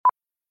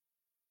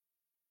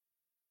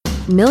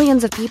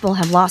Millions of people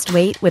have lost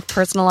weight with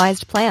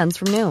personalized plans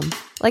from Noom.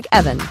 Like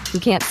Evan, who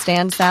can't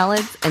stand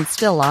salads and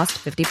still lost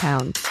 50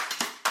 pounds.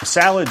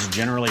 Salads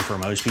generally for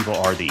most people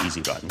are the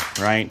easy button,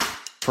 right?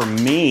 For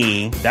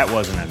me, that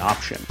wasn't an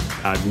option.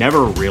 I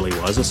never really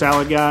was a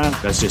salad guy.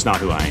 That's just not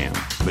who I am.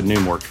 But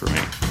Noom worked for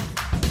me.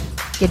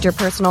 Get your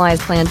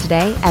personalized plan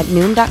today at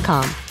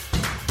Noom.com.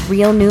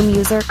 Real Noom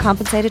user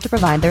compensated to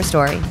provide their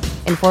story.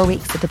 In 4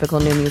 weeks, the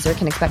typical Noom user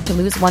can expect to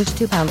lose 1 to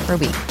 2 pounds per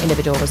week.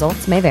 Individual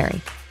results may vary.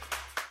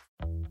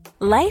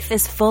 Life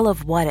is full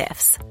of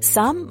what-ifs.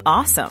 Some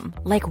awesome,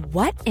 like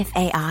what if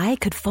AI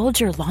could fold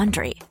your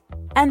laundry?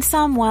 And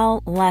some,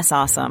 well, less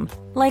awesome,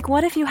 like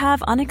what if you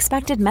have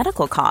unexpected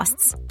medical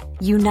costs?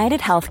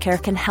 United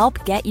Healthcare can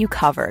help get you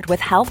covered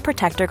with Health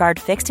Protector Guard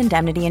fixed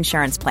indemnity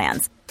insurance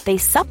plans. They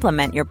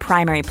supplement your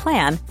primary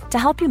plan to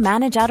help you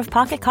manage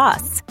out-of-pocket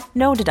costs.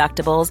 No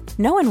deductibles,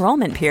 no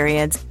enrollment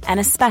periods, and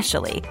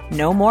especially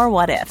no more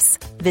what-ifs.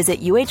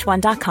 Visit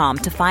uh1.com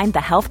to find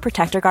the Health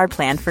Protector Guard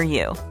plan for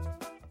you.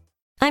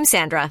 I'm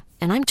Sandra,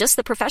 and I'm just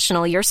the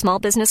professional your small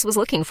business was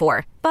looking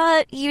for.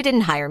 But you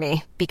didn't hire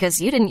me because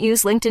you didn't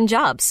use LinkedIn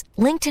Jobs.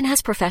 LinkedIn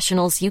has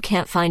professionals you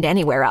can't find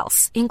anywhere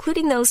else,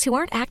 including those who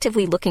aren't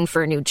actively looking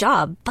for a new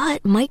job,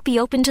 but might be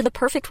open to the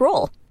perfect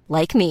role,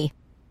 like me.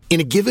 In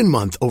a given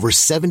month, over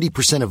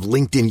 70% of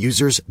LinkedIn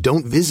users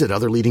don't visit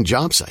other leading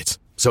job sites.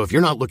 So if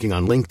you're not looking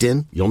on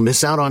LinkedIn, you'll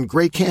miss out on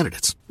great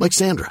candidates like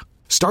Sandra.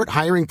 Start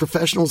hiring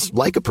professionals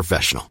like a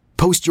professional.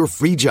 Post your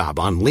free job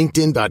on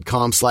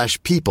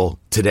linkedin.com/people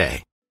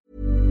today.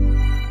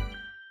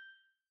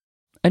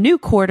 A new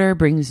quarter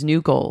brings new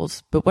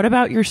goals, but what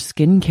about your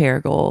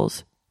skincare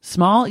goals?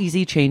 Small,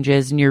 easy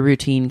changes in your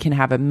routine can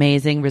have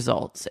amazing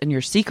results, and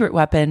your secret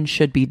weapon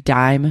should be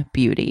Dime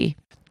Beauty.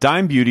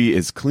 Dime Beauty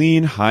is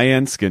clean,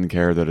 high-end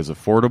skincare that is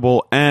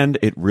affordable, and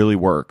it really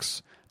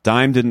works.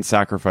 Dime didn't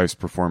sacrifice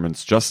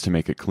performance just to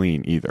make it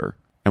clean either.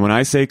 And when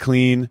I say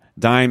clean,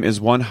 Dime is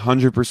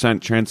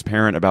 100%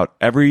 transparent about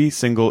every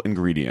single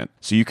ingredient,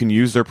 so you can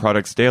use their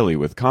products daily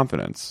with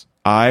confidence.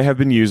 I have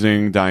been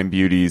using Dime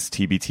Beauty's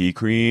TBT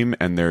cream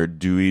and their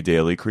Dewy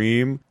Daily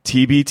Cream.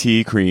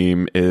 TBT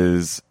cream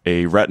is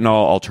a retinol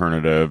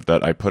alternative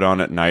that I put on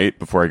at night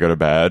before I go to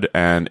bed,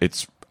 and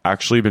it's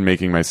actually been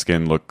making my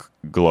skin look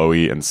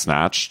glowy and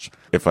snatched,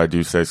 if I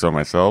do say so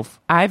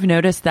myself. I've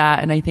noticed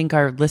that, and I think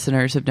our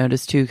listeners have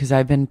noticed too, because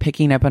I've been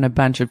picking up on a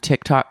bunch of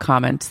TikTok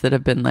comments that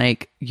have been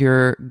like,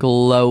 you're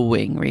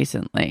glowing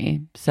recently.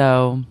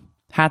 So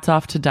hats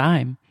off to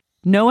Dime.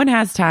 No one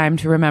has time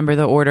to remember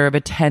the order of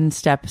a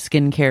 10-step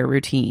skincare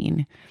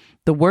routine.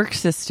 The work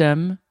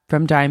system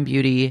from Dime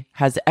Beauty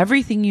has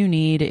everything you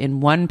need in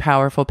one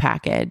powerful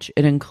package.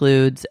 It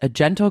includes a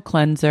gentle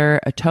cleanser,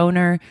 a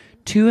toner,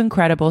 2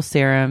 incredible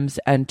serums,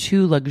 and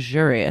 2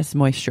 luxurious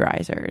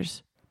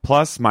moisturizers.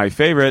 Plus, my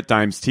favorite,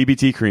 Dime's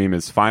TBT cream,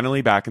 is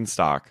finally back in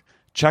stock.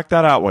 Check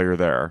that out while you're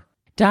there.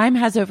 Dime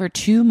has over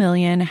 2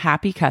 million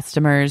happy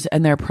customers,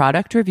 and their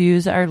product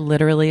reviews are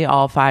literally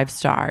all 5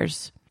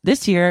 stars.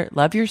 This year,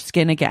 love your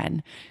skin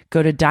again.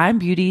 Go to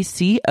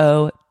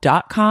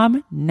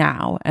dimebeautyco.com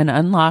now and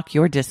unlock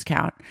your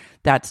discount.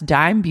 That's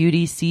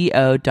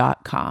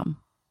dimebeautyco.com.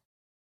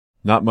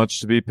 Not much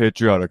to be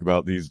patriotic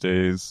about these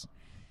days.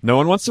 No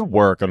one wants to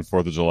work on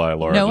 4th of July,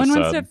 Laura. No one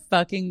wants to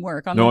fucking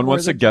work on No the one 4th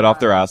wants to of get July. off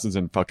their asses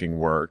and fucking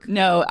work.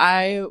 No,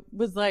 I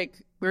was like,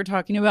 we were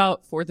talking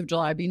about 4th of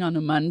July being on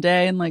a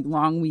Monday and like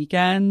long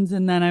weekends.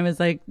 And then I was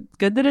like,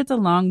 good that it's a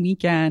long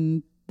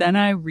weekend. Then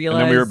I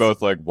realized. And then we were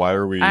both like, why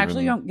are we I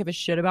actually don't give a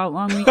shit about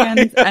long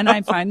weekends. And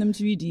I find them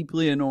to be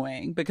deeply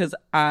annoying because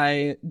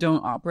I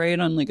don't operate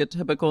on like a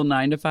typical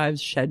 9-to-5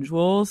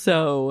 schedule.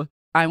 So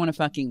I want to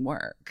fucking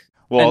work.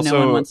 Well, and also, no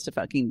one wants to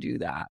fucking do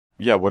that.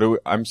 Yeah, what do we,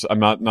 I'm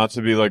not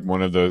to be like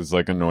one of those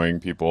like annoying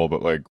people,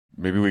 but like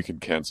maybe we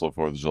could cancel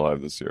 4th of July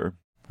this year.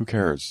 Who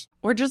cares?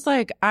 Or just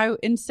like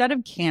instead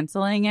of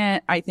canceling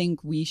it, I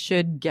think we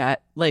should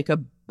get like a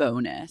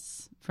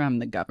bonus from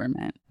the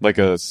government. Like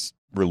a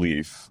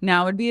relief.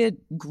 Now would be a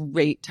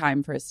great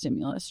time for a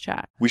stimulus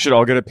check. We should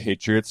all get a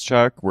Patriots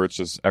check where it's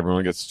just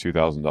everyone gets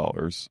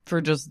 $2,000 for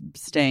just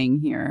staying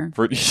here,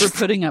 for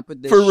putting up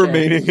with this, for shit.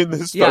 remaining in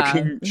this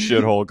fucking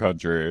shithole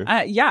country.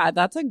 Yeah,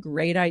 that's a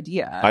great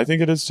idea. I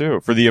think it is too.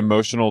 For the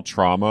emotional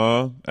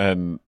trauma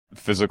and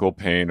physical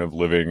pain of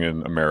living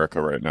in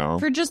America right now.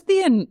 For just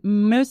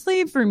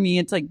mostly for me,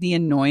 it's like the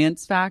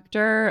annoyance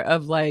factor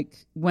of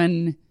like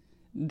when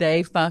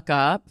they fuck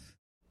up,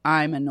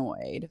 I'm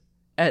annoyed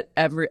at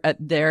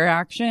their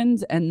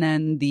actions, and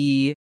then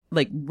the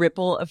like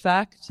ripple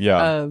effect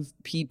of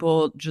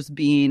people just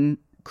being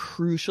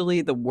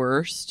crucially the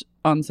worst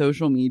on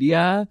social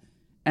media.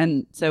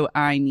 And so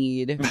I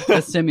need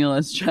a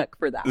stimulus check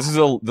for that. This is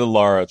the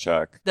Lara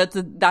check.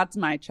 That's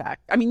my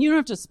check. I mean, you don't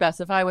have to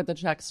specify what the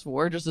check's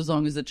for, just as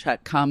long as the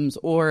check comes,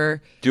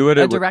 or do it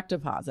a direct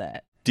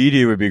deposit.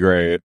 DD would be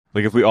great.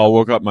 Like if we all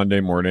woke up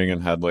Monday morning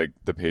and had like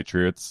the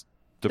Patriots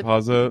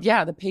deposit.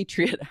 The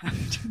Patriot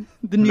Act.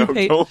 The new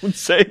don't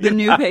say the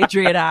new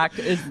Patriot Act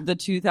is the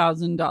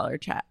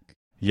 $2,000 check.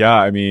 Yeah,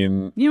 I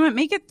mean, You know what?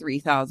 Make it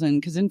 3,000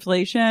 because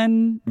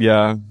inflation.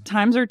 yeah,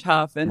 Times are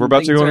tough, and we're about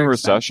to things go into are a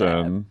expensive.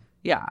 recession.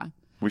 Yeah,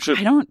 We should.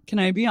 Can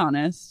I be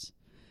honest?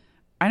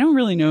 I don't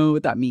really know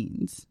what that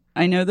means.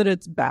 I know that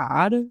it's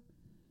bad,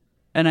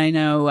 and I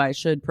know I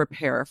should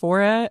prepare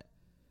for it.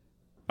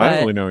 I don't but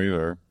really know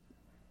either,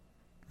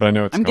 but I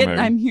know it's coming.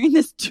 I'm hearing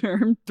this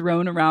term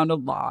thrown around a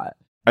lot.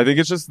 I think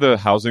it's just the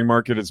housing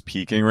market is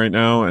peaking right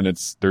now, and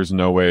there's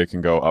no way it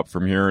can go up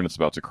from here, and it's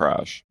about to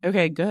crash.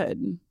 Okay,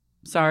 good.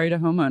 Sorry to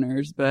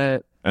homeowners,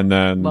 but And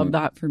then love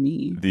that for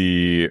me.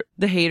 the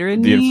hater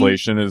in the me.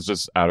 inflation is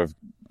just out of.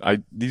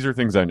 These are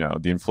things I know.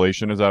 The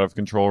inflation is out of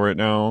control right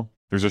now.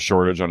 There's a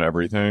shortage on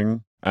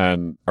everything,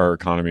 and our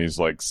economy is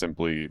like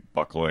simply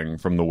buckling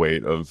from the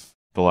weight of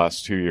the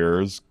last 2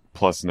 years,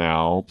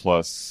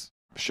 plus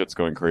shit's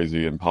going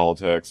crazy in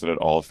politics, and it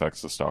all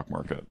affects the stock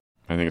market.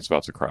 I think it's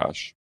about to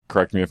crash.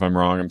 Correct me if I'm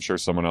wrong. I'm sure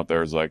someone out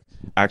there is like,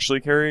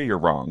 actually, Carrie, you're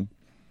wrong.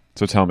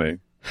 So tell me.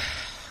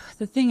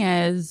 The thing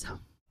is,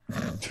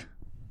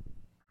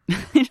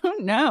 I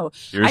don't know.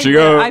 Here she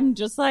goes. I'm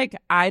just like,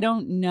 I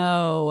don't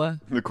know.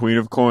 The queen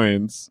of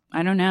coins.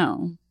 I don't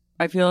know.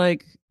 I feel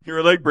like You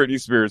were like Britney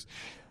Spears.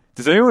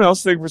 Does anyone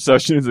else think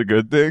recession is a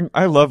good thing?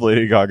 I love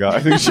Lady Gaga. I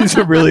think she's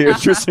a really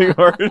interesting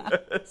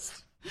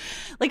artist.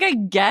 like I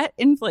get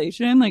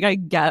inflation, like I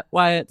get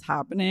why it's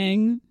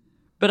happening,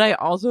 but I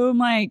also am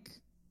like,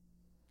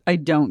 I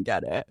don't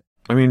get it.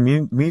 I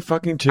mean, me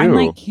fucking too. I'm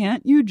like,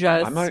 can't you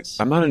just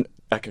I'm not an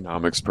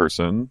economics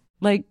person.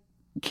 like,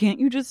 can't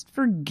you just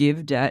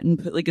forgive debt and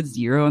put like a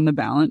 0 on the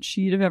balance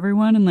sheet of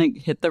everyone and like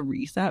hit the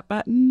reset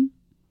button?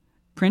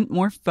 Print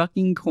more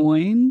fucking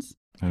coins?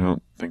 I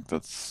don't think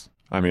that's.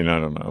 I mean, I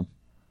don't know.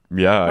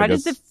 Yeah, Why I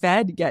guess. does the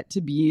Fed get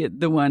to be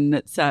the one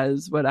that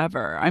says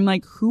whatever? I'm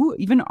like, who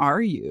even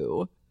are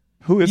you?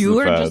 Who is You the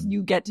are Fed? just,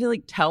 you get to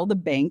like tell the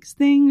banks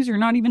things. You're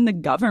not even the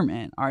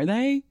government, are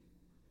they?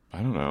 I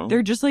don't know.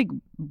 They're just like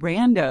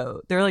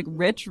they're like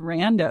rich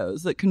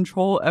randos that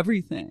control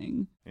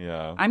everything.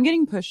 Yeah. I'm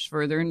getting pushed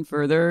further and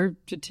further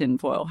to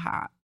tinfoil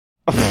hat.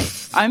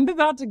 I'm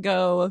about to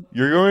go.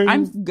 You're going.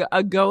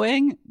 I'm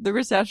going. The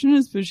recession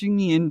is pushing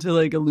me into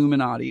like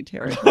Illuminati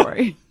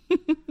territory.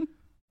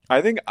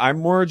 I think I'm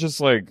more just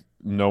like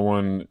no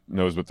one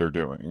knows what they're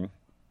doing.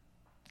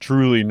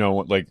 Truly, no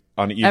one. Like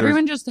on either.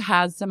 Everyone just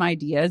has some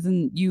ideas,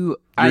 and You're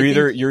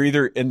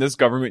either in this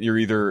government. You're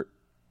either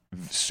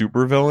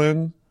super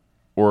villain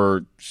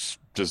or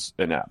just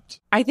inept.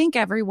 I think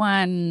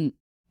everyone,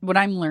 what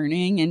I'm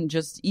learning and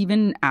just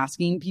even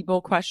asking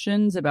people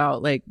questions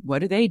about like, what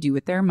do they do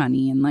with their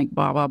money and like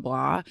blah, blah,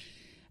 blah.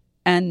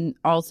 And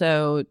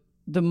also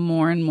the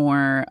more and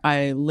more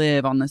I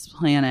live on this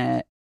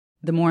planet,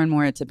 the more and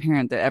more it's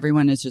apparent that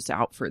everyone is just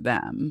out for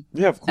them.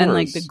 Yeah, of course. And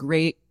like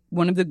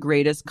one of the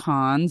greatest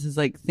cons is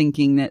like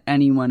thinking that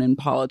anyone in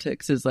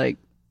politics is like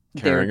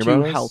Caring there to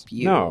about us? help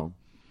you. No.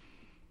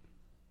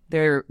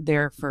 They're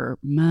there for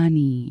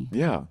money.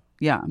 Yeah.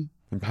 Yeah.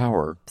 And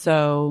power.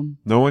 So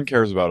No one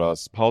cares about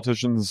us.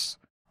 Politicians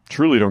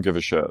truly don't give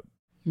a shit.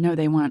 no,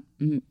 they want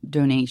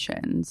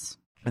donations.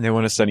 And they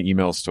want to send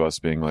emails to us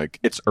being like,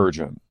 it's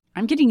urgent.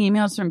 I'm getting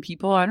emails from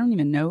people I don't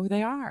even know who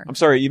they are. I'm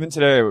sorry, even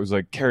today it was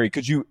like, Carrie,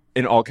 could you,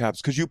 in all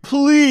caps, could you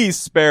please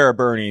spare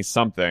Bernie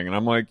something? And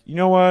I'm like, you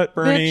know what,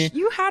 Bernie? Bitch,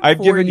 you had I've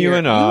 4 given you years.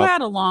 enough. You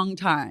had a long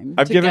time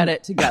I've to given- get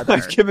it together.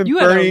 I've given you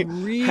Bernie, had a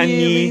really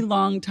honey,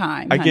 long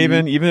time. I gave honey.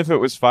 in, even if it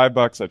was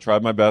 $5, I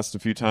tried my best a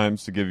few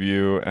times to give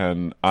you,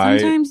 and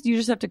Sometimes you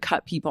just have to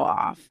cut people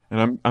off.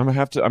 I'm gonna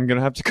have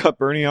to cut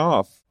Bernie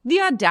off. The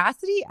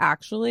audacity,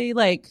 actually,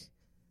 like,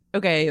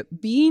 okay,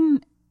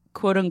 being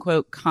quote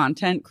unquote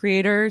content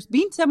creators,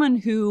 being someone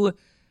who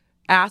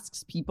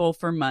asks people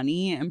for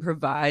money and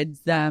provides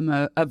them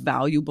a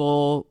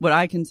valuable, what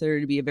I consider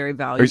to be a very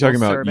valuable Are you talking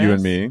about service. you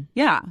and me?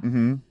 Yeah.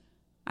 Mm-hmm.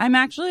 I'm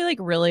actually like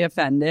really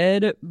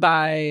offended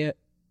by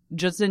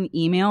just an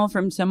email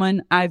from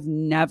someone I've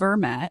never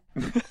met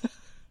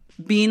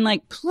being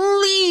like,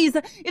 please,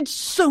 it's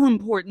so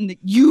important that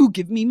you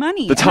give me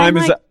money. The And time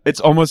I'm is, like, it's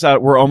almost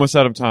out. We're almost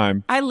out of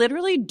time. I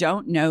literally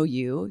don't know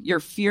you. You're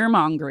fear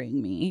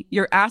mongering me.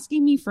 You're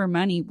asking me for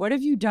money. What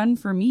have you done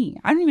for me?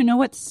 I don't even know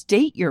what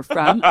state you're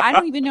from. I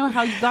don't even know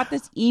how you got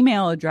this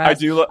email address. I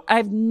do.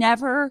 I've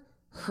never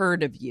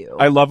heard of you.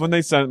 I love when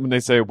they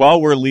say,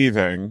 "Well, we're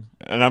leaving,"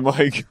 and I'm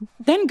like,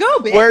 Then go,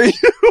 bitch. Where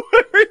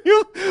are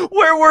you?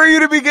 Where were you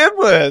to begin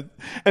with?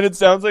 And it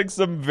sounds like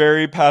some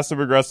very passive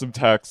aggressive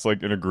text,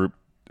 like in a group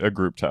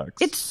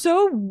text. It's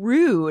so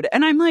rude.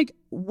 And I'm like,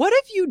 what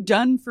have you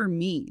done for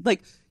me?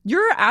 Like,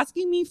 you're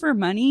asking me for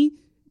money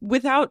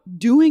without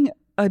doing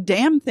a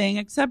damn thing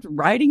except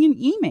writing an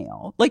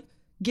email. Like,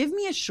 give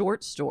me a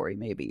short story,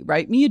 maybe.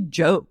 Write me a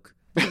joke.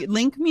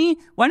 Link me.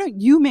 Why don't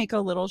you make a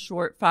little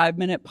short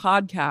 5-minute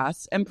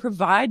podcast and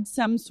provide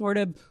some sort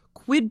of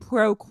quid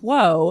pro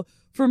quo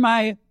for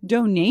my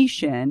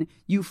donation,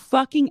 you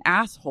fucking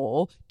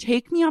asshole.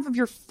 Take me off of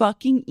your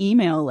fucking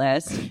email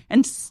list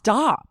and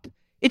stop.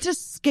 It's a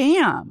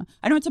scam.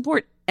 I don't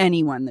support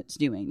anyone that's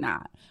doing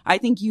that. I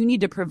think you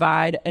need to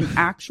provide an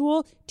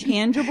actual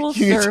tangible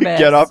You need service. to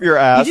get off your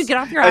ass. You need to get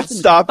off your ass and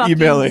stop fucking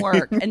emailing.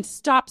 work and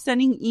stop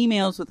sending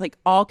emails with like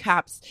all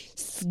caps,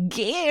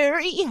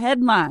 scary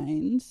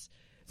headlines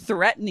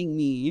threatening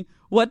me.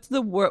 What's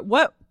the word?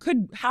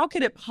 How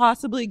could it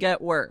possibly get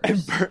worse?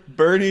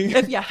 Bernie.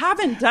 If you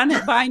haven't done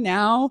it by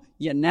now,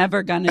 you're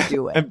never gonna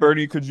do it. And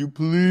Bernie, could you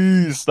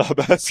please stop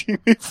asking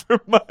me for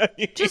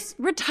money? Just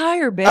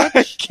retire, I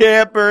bitch.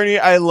 can't, Bernie.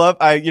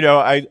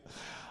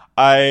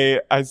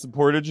 I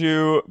supported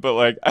you, but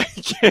like I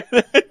can't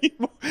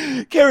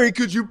anymore. Carrie,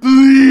 could you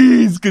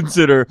please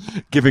consider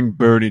giving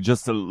Bernie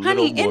just a little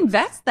Honey, more?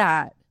 invest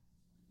that.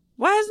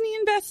 Why hasn't he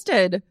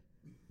invested?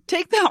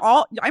 Take that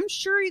all. I'm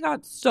sure he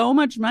got so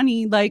much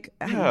money. Like,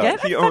 Yeah, get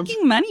he a owns-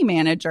 fucking money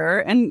manager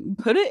and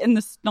put it in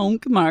the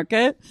stonk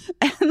market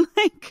and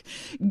like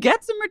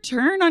get some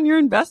return on your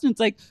investments.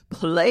 Like,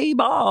 play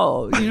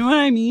ball. You know what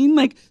I mean?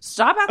 Like,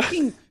 stop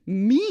asking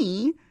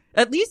me.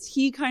 At least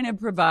he kind of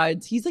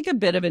provides. He's like a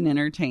bit of an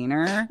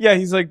entertainer. Yeah,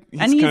 he's like,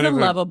 And he's kind a of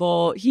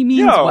lovable. He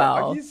means No,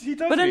 well. he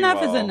does But mean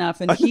enough is well.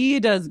 enough. And he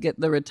does get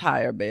the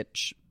retire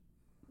bitch.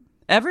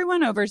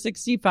 Everyone over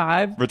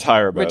 65,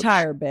 retire, bitch.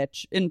 retire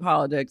bitch in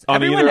politics. On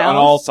Everyone either, else, on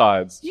all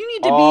sides. you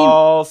need to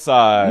all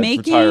sides.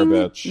 Retire, be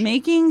bitch.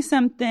 making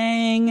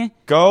something.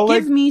 Go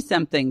Give like, me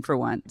something for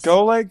once.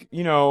 go like,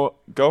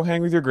 go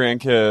hang with your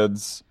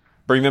grandkids.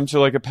 Bring them to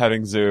like a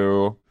petting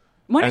zoo.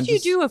 Why don't and you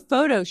just- do a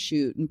photo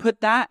shoot and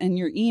put that in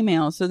your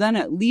email so then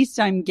at least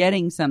I'm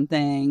getting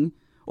something?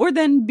 Or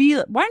then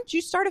why don't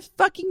you start a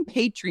fucking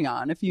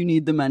Patreon if you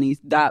need the money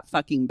that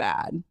fucking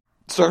bad?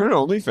 Start an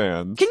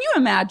OnlyFans. Can you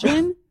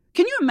imagine?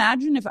 Can you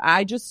imagine if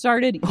I just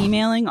started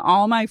emailing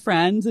all my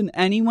friends and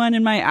anyone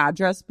in my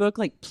address book,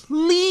 like,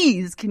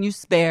 please, can you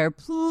spare,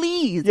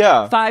 please,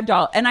 Yeah.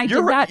 $5? And I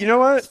You're did right. that You know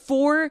what?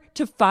 4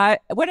 to 5.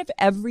 What if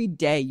every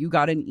day you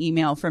got an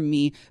email from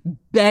me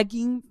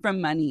begging for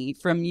money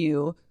from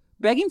you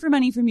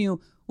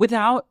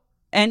without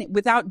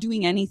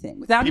doing anything,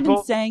 without even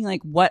People- saying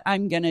like what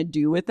I'm going to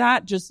do with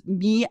that, just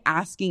me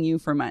asking you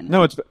for money.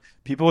 No, it's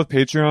people with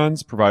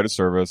Patreons provide a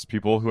service.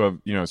 People who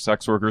have,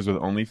 sex workers with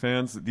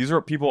OnlyFans. These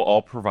are people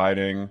all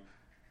providing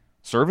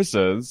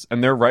services,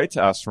 and they're right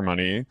to ask for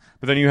money.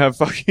 But then you have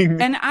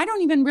fucking. And I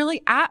don't even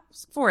really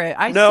ask for it.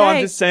 I'm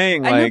just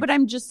saying. I know, but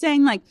I'm just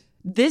saying, like,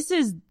 this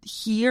is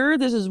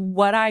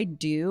what I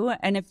do.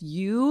 And if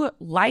you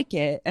like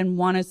it and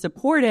want to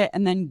support it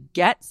and then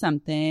get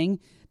something,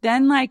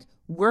 then like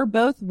we're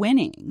both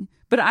winning.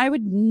 But I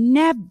would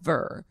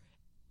never,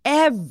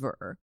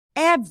 ever,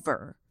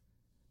 ever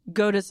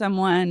go to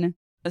someone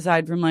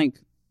aside from like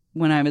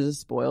when I was a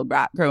spoiled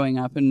brat growing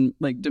up and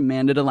like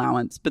demanded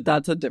allowance. But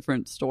that's a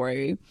different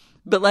story.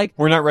 But like,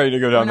 We're not ready to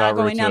go down that road. we're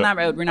not going down that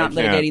road. We're not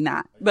litigating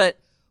that. But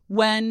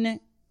when,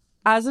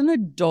 as an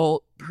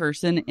adult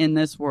person in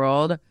this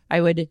world,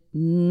 I would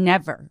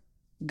never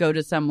go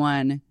to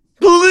someone,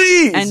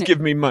 Please and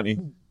give me money.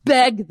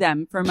 beg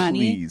them for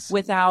money Please.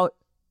 without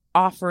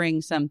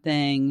offering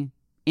something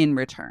in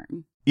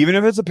return. Even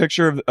if it's a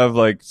picture of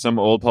like some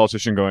old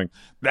politician going,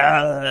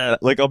 "Bah,"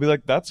 like I'll be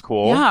like, that's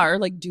cool. Yeah, or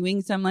like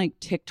doing some like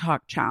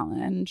TikTok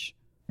challenge.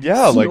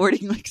 Yeah, like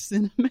Snorting like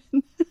cinnamon.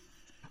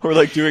 or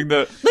like doing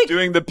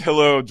the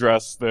pillow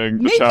dress thing,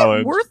 the Make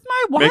challenge. it worth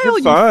my Make while, it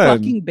you fun.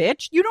 fucking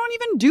bitch. You don't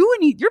even do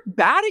any. You're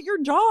bad at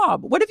your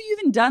job. What have you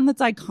even done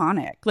that's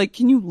iconic? Like,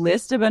 can you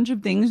list a bunch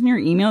of things in your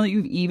email that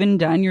you've even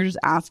done? You're just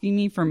asking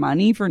me for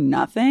money for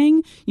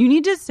nothing. You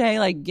need to say,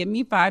 like, give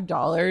me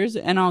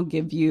 $5 and I'll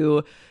give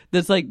you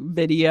this, like,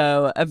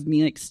 video of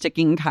me, like,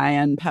 sticking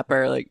cayenne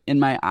pepper, like, in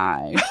my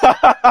eye.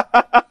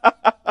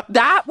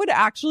 That would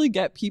actually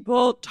get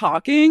people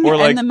talking, Or,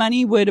 like, and the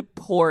money would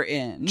pour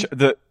in.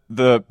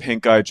 The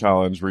pink eye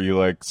challenge where you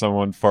like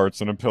someone farts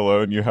in a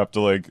pillow and you have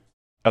to like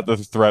at the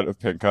threat of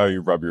pink eye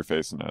you rub your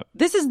face in it.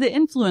 This is the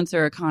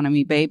influencer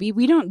economy, baby.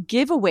 We don't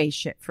give away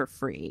shit for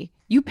free.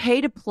 You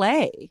pay to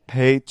play.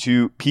 Pay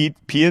to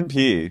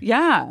P&P.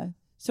 Yeah.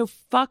 So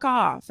fuck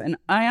off. And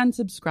I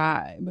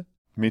unsubscribe.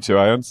 Me too.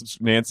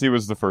 Nancy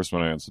was the first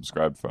one I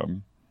unsubscribed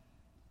from.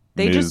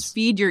 They Ms. just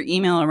feed your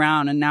email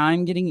around, and now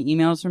I'm getting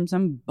emails from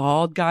some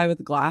bald guy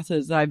with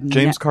glasses that I've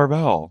James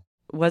Carvell.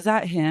 Was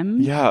that him?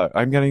 Yeah,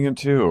 I'm getting him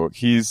too.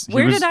 He was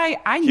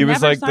I he never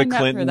was like the signed up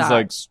for Clintons that.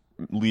 like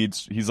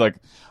leads. He's like,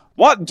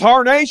 what in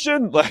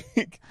tarnation?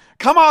 Like,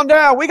 come on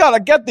down. We got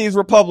to get these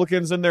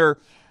Republicans in there.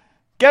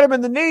 Get them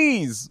in the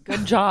knees.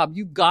 Good job.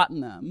 You've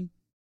gotten them.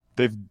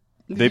 They've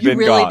You been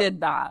really got.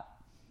 did that.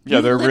 Yeah,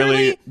 You they're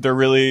literally-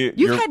 really.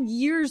 You've had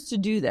years to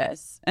do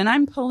this, and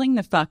I'm pulling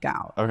the fuck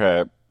out.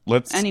 Okay,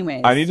 let's.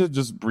 Anyways. I need to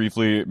just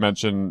briefly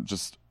mention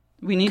just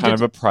We need kind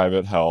to of a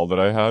private hell that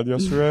I had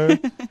yesterday.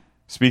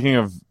 Speaking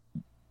of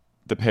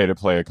the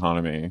pay-to-play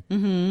economy,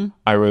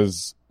 I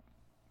was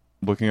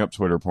looking up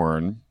Twitter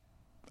porn,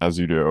 as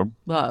you do,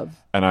 love.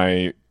 and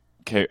I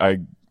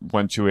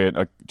went to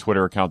a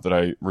Twitter account that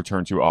I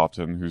return to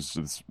often, who's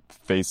this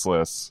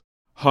faceless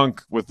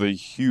hunk with a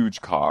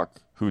huge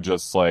cock who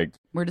just like,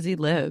 Where does he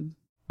live?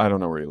 I don't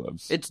know where he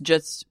lives. It's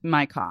just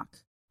my cock.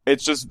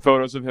 it's just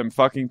photos of him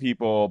fucking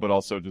people, but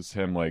also just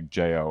him like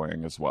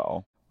J-O-ing as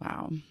well.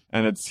 Wow.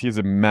 And he's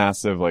a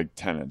massive like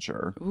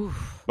 10-incher.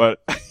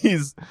 But I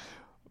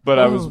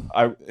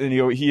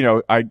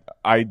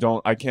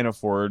can't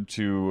afford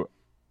to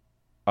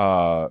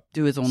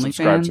do his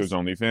subscribe OnlyFans. to his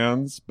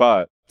OnlyFans,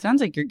 but Sounds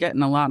like you're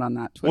getting a lot on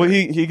that Twitter. well,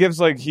 he gives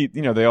like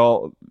they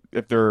all,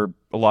 if they're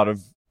a lot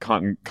of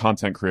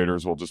content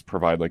creators will just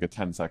provide like a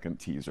 10-second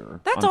teaser.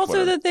 That's on also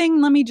Twitter. the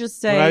thing. Let me just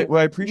say, I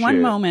appreciate one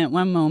it.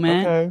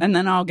 moment, Okay. and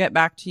then I'll get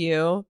back to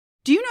you.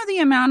 Do you know the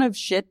amount of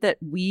shit that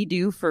we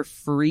do for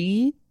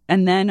free?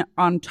 And then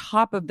on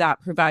top of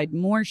that, provide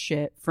more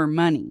shit for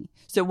money.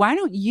 So why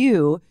don't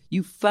you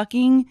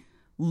fucking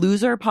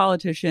loser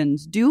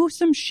politicians, do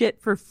some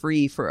shit for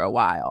free for a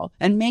while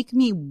and make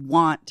me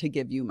want to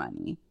give you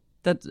money?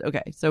 That's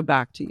okay. So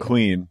back to you.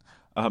 Queen.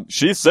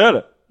 She said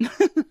it.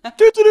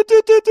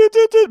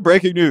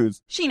 Breaking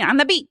news. Sheena on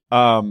the beat.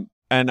 And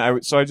I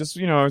was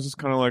just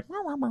kind of like,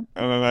 and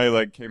then I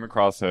like came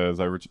across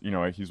his. I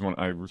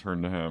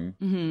returned to him.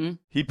 Mm-hmm.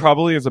 He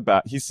probably is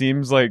he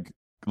seems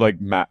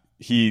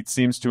he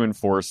seems to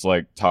enforce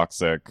like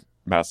toxic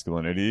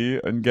masculinity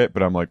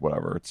but I'm like,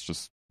 whatever. It's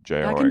just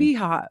J-O-ing. That can be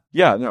hot.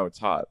 Yeah, no, it's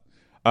hot.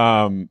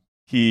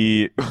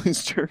 He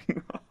was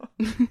jerking off.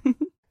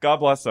 God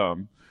bless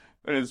him.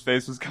 And his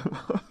face was coming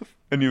off.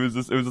 And it was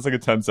just like a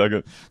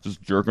 10-second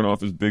just jerking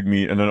off his big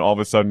meat. And then all of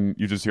a sudden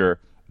you just hear,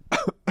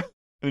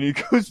 and he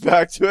goes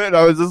back to it. And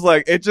I was just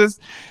like, it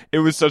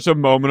was such a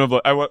moment of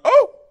like, I went,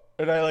 oh!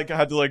 And I like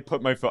had to like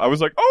put my phone, I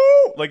was like,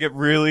 oh! Like it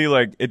really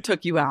like, it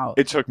took you out.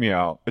 It took me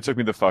out. It took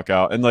me the fuck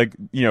out. And like,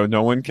 you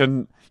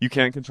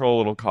can't control a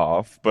little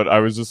cough. But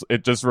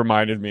it just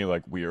reminded me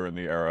like we are in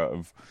the era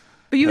of.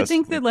 But you would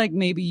think that like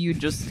maybe you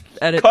just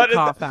edit the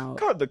cough out.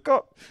 Cut the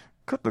cough.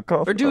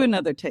 Or do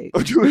another take.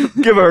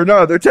 Give her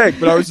another take.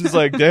 But I was just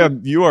like,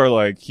 damn, you are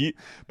like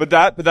But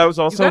that was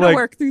also you gotta like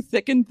work through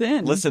thick and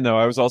thin. Listen though,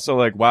 I was also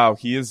like, wow,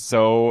 he has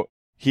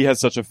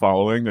such a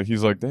following that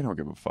he's like, they don't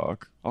give a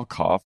fuck. I'll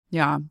cough.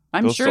 Yeah,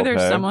 I'm They'll sure still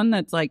there's pay. someone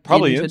that's like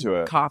Probably into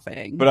it.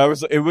 coughing.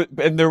 But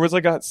and there was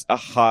like a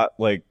hot,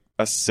 like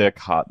a sick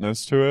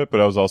hotness to it. But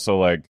I was also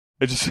like,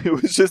 it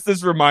was just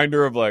this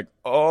reminder of like,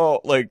 oh,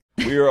 like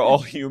we are all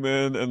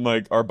human and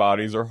like our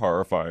bodies are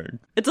horrifying.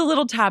 It's a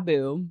little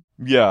taboo.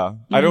 Yeah,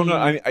 I don't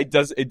know.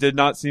 It did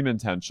not seem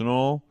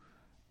intentional,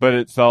 but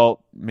it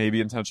felt maybe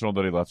intentional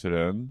that he left it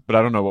in. But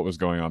I don't know what was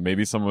going on.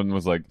 Maybe someone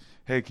was like,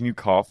 "Hey, can you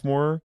cough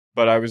more?"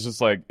 But I was just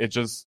like, I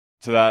just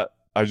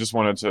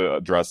wanted to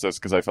address this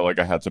because I felt like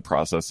I had to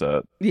process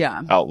it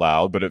out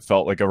loud. But it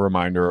felt like a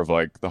reminder of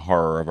like the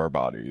horror of our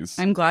bodies.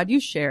 I'm glad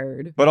you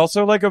shared. But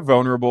also like a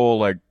vulnerable,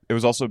 like it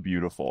was also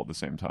beautiful at the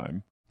same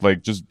time.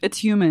 Like just it's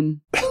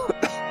human.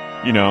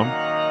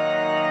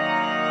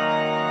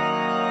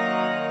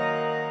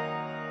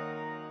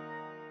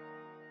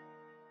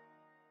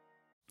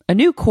 A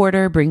new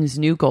quarter brings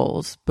new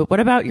goals, but what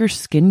about your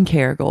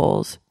skincare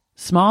goals?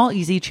 Small,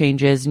 easy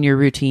changes in your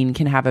routine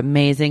can have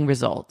amazing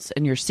results,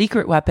 and your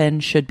secret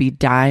weapon should be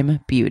Dime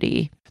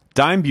Beauty.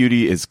 Dime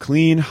Beauty is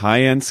clean,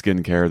 high-end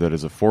skincare that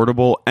is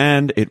affordable,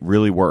 and it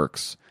really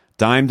works.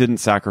 Dime didn't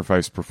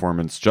sacrifice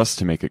performance just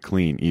to make it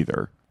clean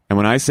either. And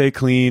when I say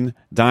clean,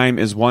 Dime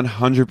is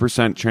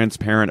 100%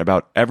 transparent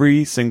about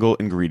every single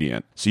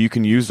ingredient, so you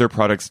can use their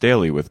products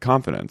daily with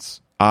confidence.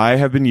 I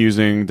have been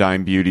using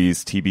Dime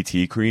Beauty's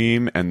TBT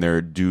cream and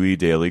their Dewy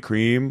Daily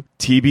Cream.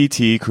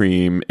 TBT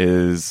cream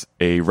is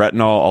a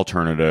retinol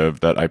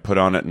alternative that I put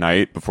on at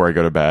night before I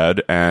go to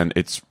bed, and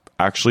it's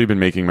actually been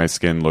making my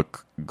skin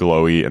look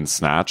glowy and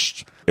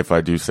snatched, if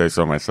I do say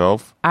so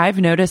myself. I've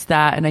noticed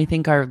that, and I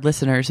think our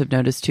listeners have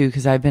noticed too,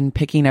 because I've been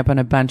picking up on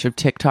a bunch of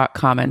TikTok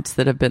comments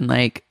that have been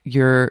like,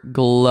 you're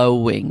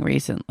glowing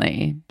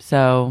recently.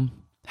 So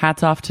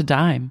hats off to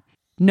Dime.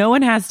 No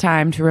one has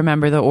time to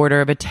remember the order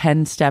of a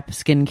 10-step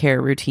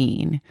skincare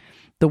routine.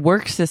 The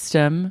work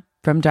system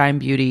from Dime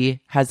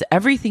Beauty has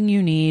everything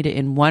you need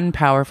in one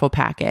powerful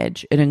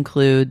package. It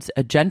includes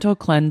a gentle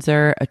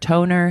cleanser, a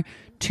toner,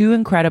 2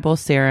 incredible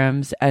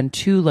serums, and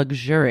 2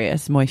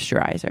 luxurious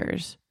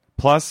moisturizers.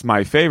 Plus,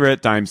 my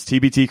favorite, Dime's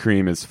TBT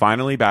cream, is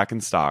finally back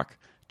in stock.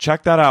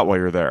 Check that out while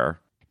you're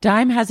there.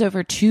 Dime has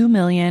over 2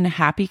 million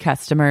happy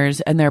customers,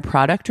 and their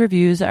product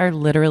reviews are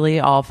literally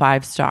all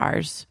 5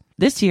 stars.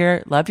 This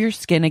year, love your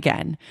skin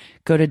again.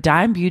 Go to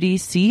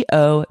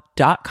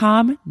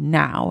dimebeautyco.com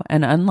now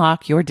and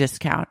unlock your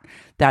discount.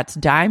 That's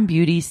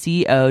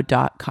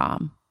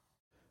dimebeautyco.com.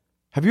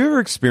 Have you ever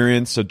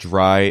experienced a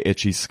dry,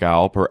 itchy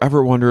scalp or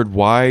ever wondered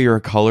why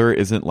your color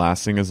isn't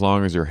lasting as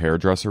long as your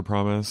hairdresser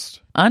promised?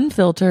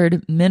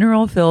 Unfiltered,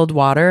 mineral-filled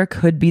water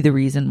could be the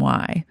reason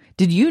why.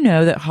 Did you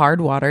know that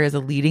hard water is a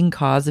leading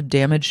cause of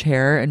damaged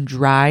hair and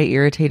dry,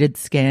 irritated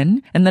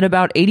skin? And that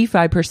about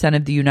 85%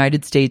 of the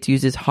United States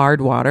uses hard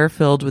water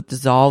filled with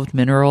dissolved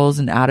minerals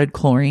and added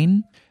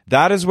chlorine?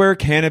 That is where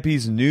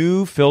Canopy's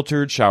new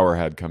filtered shower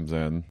head comes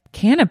in.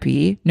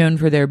 Canopy, known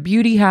for their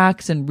beauty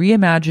hacks and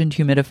reimagined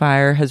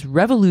humidifier, has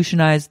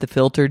revolutionized the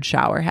filtered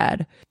shower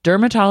head.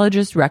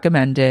 Dermatologists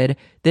recommended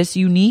this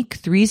unique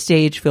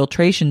 3-stage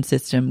filtration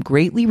system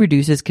greatly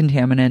reduces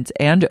contaminants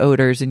and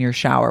odors in your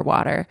shower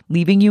water,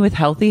 leaving you with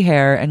healthy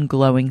hair and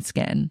glowing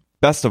skin.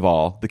 Best of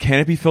all, the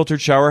Canopy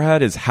filtered shower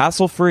head is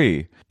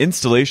hassle-free.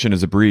 Installation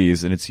is a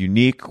breeze, and its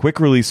unique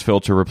quick-release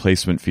filter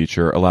replacement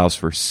feature allows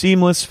for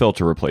seamless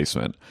filter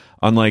replacement,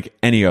 unlike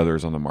any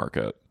others on the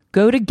market.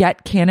 Go to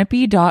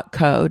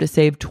getcanopy.co to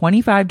save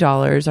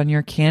 $25 on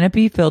your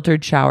Canopy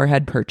filtered shower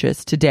head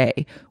purchase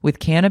today with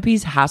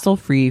Canopy's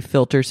hassle-free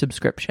filter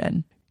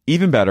subscription.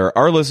 Even better,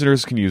 our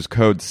listeners can use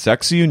code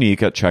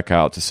SEXYUNIQUE at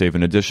checkout to save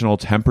an additional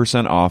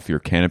 10% off your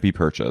Canopy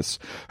purchase.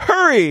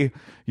 Hurry!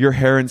 Your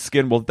hair and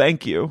skin will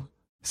thank you.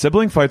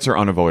 Sibling fights are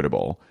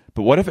unavoidable,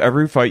 but what if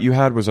every fight you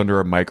had was under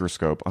a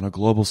microscope on a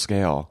global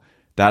scale?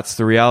 That's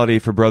the reality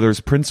for brothers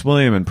Prince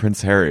William and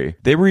Prince Harry.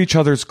 They were each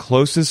other's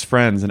closest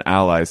friends and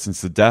allies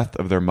since the death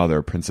of their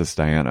mother, Princess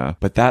Diana.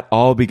 But that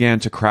all began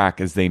to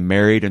crack as they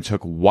married and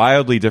took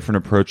wildly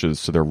different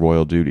approaches to their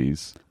royal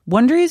duties.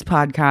 Wondery's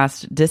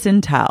podcast,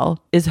 Disintel,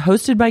 is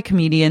hosted by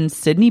comedians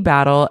Sydney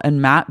Battle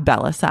and Matt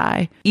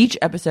Bellassai. Each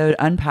episode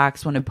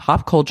unpacks one of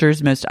pop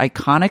culture's most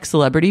iconic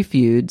celebrity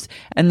feuds,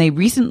 and they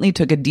recently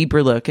took a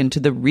deeper look into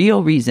the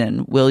real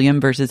reason William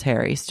versus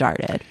Harry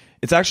started.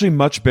 It's actually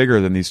much bigger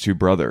than these two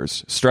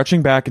brothers,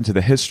 stretching back into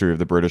the history of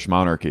the British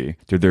monarchy.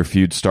 Did their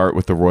feud start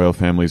with the royal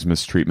family's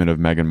mistreatment of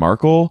Meghan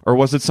Markle, or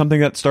was it something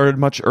that started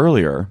much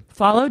earlier?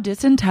 Follow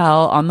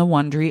Disintel on the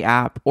Wondery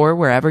app or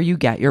wherever you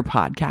get your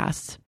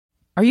podcasts.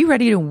 Are you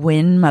ready to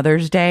win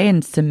Mother's Day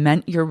and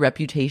cement your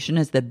reputation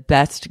as the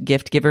best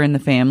gift giver in the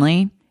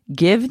family?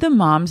 Give the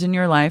moms in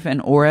your life an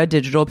Aura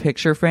digital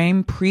picture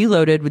frame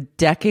preloaded with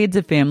decades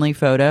of family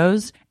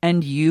photos,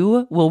 and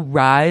you will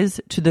rise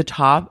to the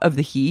top of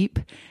the heap,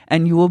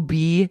 and you will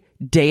be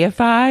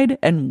deified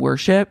and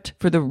worshipped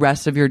for the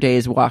rest of your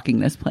days walking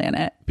this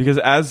planet. Because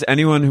as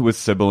anyone who with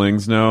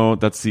siblings know,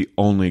 that's the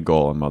only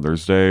goal on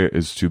Mother's Day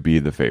is to be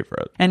the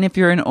favorite. And if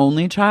you're an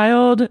only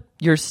child,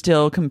 you're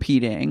still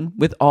competing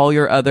with all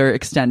your other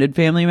extended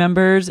family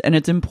members, and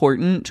it's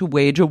important to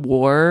wage a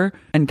war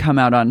and come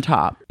out on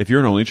top. If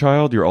you're an only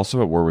child, you're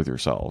also at war with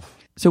yourself.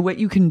 So what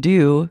you can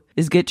do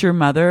is get your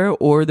mother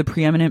or the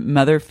preeminent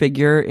mother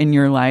figure in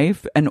your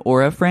life an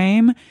Aura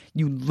frame.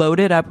 You load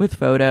it up with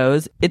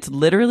photos. It's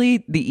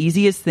literally the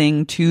easiest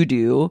thing to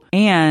do.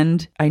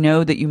 And I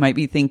know that you might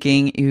be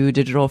thinking, ew,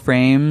 digital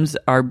frames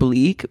are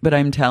bleak, but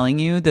I'm telling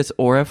you, this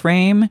Aura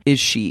frame is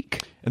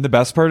chic. And the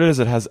best part is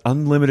it has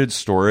unlimited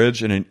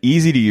storage and an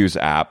easy-to-use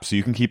app, so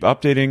you can keep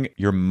updating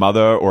your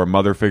mother or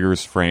mother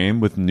figure's frame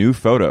with new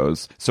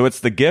photos. So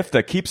it's the gift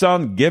that keeps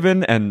on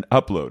giving and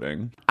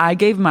uploading. I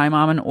gave my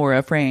mom an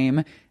Aura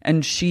frame,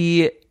 and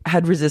she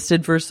had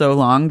resisted for so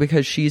long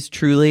because she's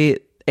truly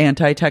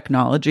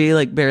anti-technology,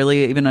 like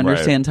barely even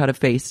understands how to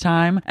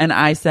FaceTime. And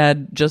I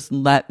said, just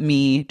let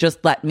me.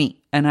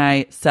 And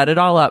I set it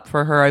all up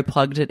for her. I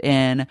plugged it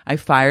in. I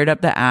fired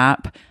up the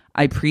app.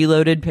 I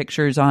preloaded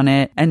pictures on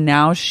it, and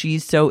now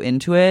she's so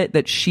into it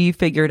that she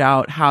figured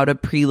out how to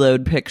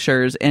preload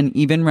pictures and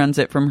even runs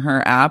it from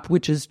her app,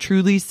 which is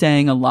truly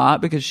saying a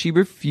lot because she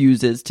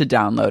refuses to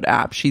download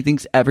apps. She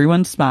thinks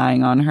everyone's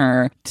spying on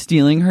her,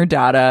 stealing her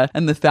data,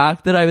 and the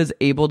fact that I was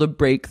able to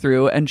break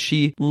through and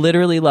she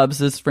literally loves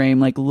this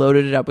frame, like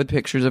loaded it up with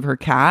pictures of her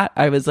cat.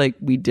 I was like,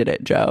 we did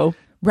it, Joe.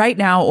 Right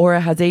now, Aura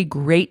has a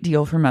great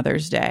deal for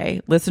Mother's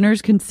Day.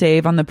 Listeners can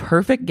save on the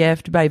perfect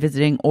gift by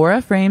visiting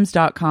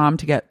auraframes.com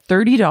to get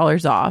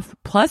 $30 off,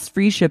 plus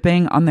free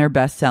shipping on their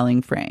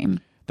best-selling frame.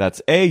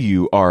 That's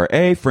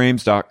AURA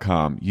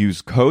frames.com.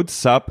 Use code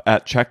SUP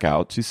at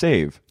checkout to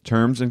save.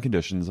 Terms and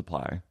conditions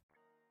apply.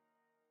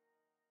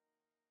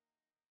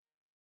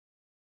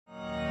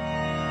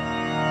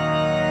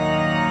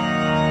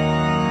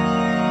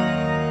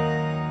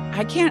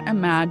 I can't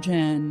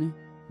imagine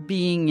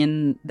being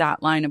in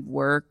that line of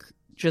work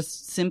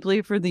just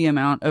simply for the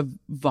amount of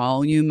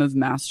volume of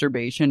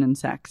masturbation and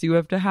sex you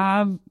have to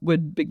have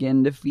would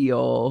begin to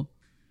feel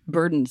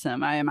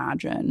burdensome, I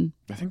imagine.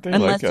 I think they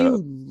unless like you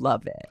it.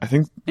 love it. I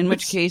think in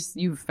which case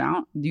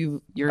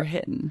you're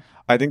hitting.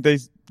 I think they,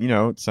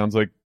 it sounds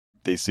like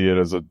they see it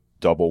as a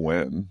double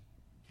win.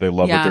 They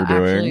love what they're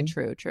doing.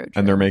 Actually, true.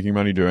 And they're making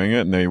money doing it,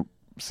 and they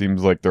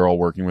seems like they're all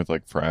working with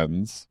like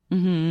friends.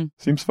 Mm-hmm.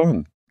 Seems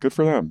fun. Good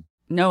for them.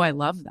 No, I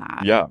love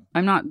that. Yeah.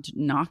 I'm not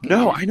knocking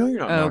No, it. I know you're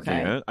not knocking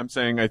Okay. it. I'm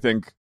saying I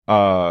think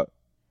I'm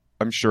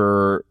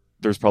sure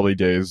there's probably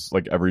days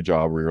like every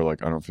job where you're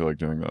like, I don't feel like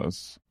doing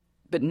this.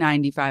 But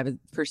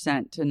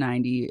 95% to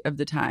 90% of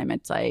the time,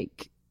 it's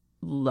like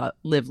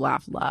live,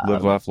 laugh, love.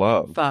 Live, laugh,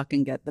 love. Fuck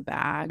and get the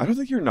bag. I don't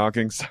think you're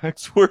knocking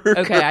sex work.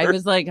 Okay, I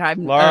was like,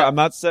 Laura, I'm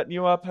not setting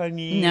you up,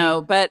 honey.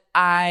 No, but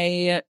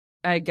I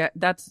get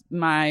that's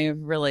my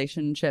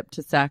relationship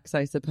to sex,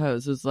 I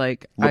suppose, is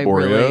like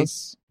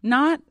Laborious?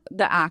 not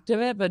the act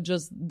of it, but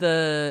just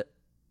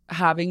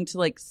having to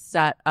like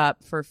set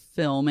up for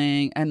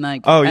filming and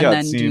like Oh, and yeah,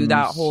 then it do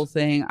that seems- whole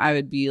thing, I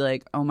would be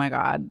like, oh my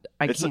God,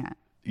 I can't.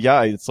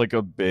 Yeah, it's like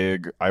a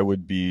big. I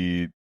would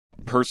be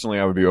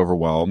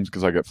overwhelmed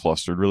because I get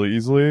flustered really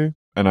easily,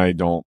 and I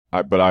don't.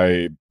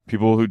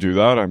 People who do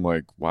that, I'm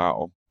like,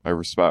 wow, I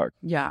respect.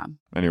 Yeah.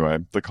 Anyway,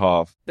 the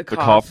cough. The The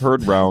cough. cough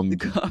heard round The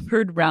cough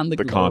heard round the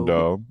the globe.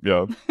 condo.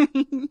 Yeah.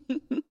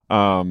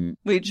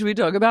 Wait, should we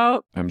talk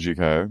about?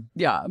 MGK.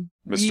 Yeah.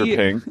 Mr. We-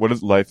 Pink. What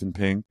is life in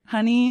pink?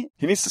 Honey,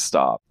 He needs to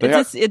stop.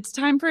 it's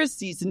time for a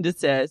cease and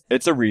desist.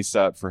 It's a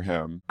reset for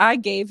him. I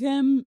gave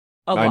him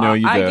a lot. I know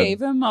you I did.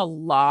 gave him a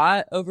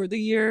lot over the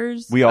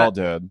years. We all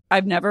did.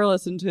 I've never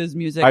listened to his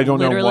music. I don't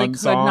know Literally one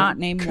could song. not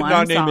name Could one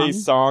not song. name a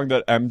song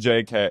that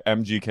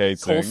MGK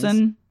sings.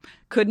 Colson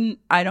couldn't.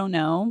 I don't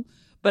know.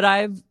 But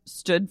I've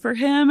stood for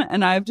him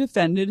and I've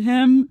defended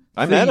him.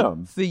 I met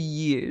him for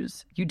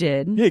years. You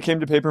did? Yeah, he came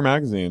to Paper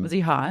Magazine. Was he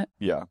hot?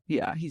 Yeah.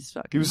 Yeah, he's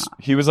fucking hot.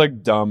 He was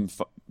like dumb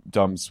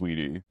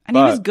sweetie. And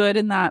he was good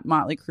in that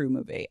Motley Crue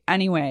movie.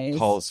 Anyways.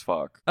 Tall as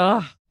fuck.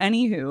 Ugh.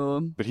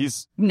 Anywho. But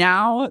he's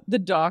now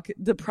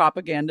the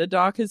propaganda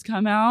doc has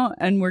come out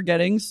and we're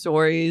getting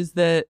stories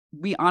that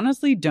we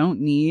honestly don't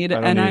need.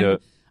 I don't need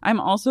it.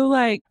 I'm also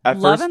like, At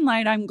Love first- and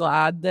Light, I'm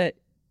glad that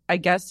I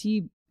guess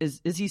he is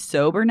he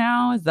sober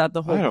now? Is that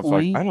the whole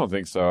point? I don't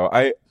think so.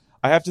 I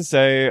have to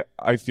say,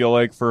 I feel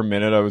like for a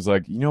minute I was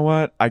like, you know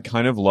what? I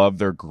kind of love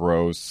their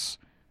gross,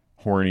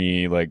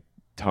 horny, like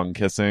tongue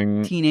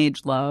kissing.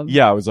 Teenage love.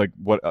 Yeah, I was like,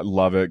 what?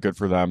 Love it. Good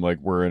for them. Like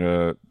we're in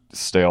a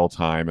stale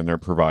time and they're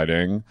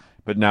providing.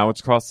 But now it's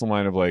crossed the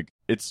line of like,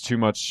 it's too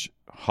much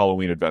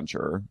Halloween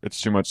adventure.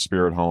 It's too much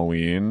Spirit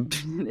Halloween.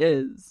 It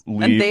is.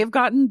 Leave- And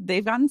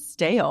they've gotten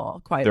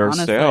stale, quite They're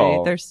honestly.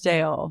 stale. They're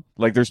stale.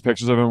 Like there's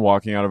pictures of him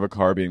walking out of a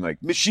car being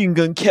like, Machine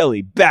Gun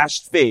Kelly,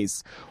 bashed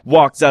face,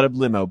 walks out of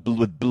limo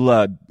with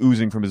blood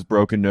oozing from his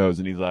broken nose.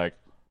 And he's like,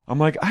 I'm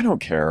like, I don't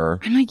care.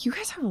 I'm like, you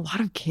guys have a lot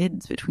of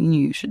kids between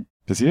you. You should.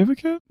 Does he have a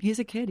kid? He has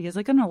a kid. He has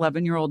like an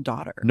 11-year-old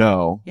daughter.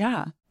 No.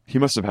 Yeah. He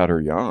must have had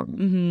her young.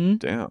 Mm-hmm.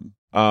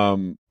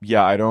 Damn.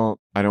 Yeah, I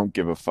don't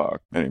give a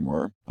fuck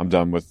anymore. I'm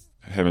done with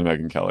him and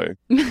Megyn Kelly.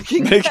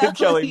 Megyn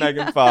Kelly,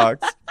 Megan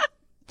Fox.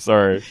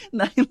 Sorry.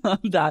 I love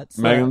that.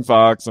 So. Megan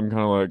Fox, I'm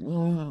kind of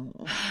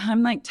like,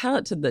 I'm like, tell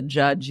it to the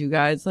judge, you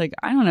guys. Like,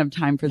 I don't have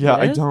time for yeah,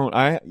 this. I don't.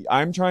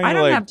 I'm trying I to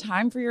don't like have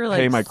time for your like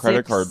pay my credit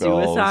 6 card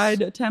bills.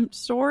 suicide attempt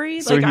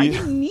story. So like, I he-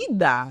 didn't need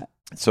that.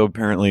 So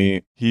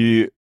apparently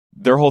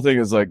their whole thing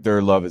is like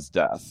their love is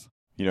death.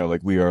 You know,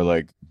 like we are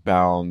like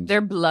bound.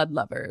 They're blood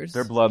lovers.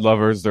 They're blood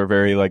lovers. They're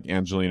very like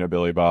Angelina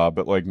Billy Bob,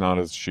 but like not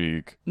as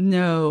chic.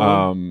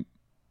 No.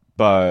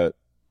 But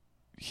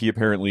he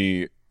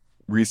apparently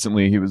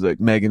recently he was like,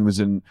 Megan was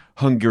in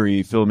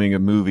Hungary filming a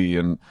movie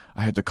and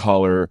I had to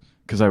call her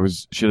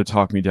because she had to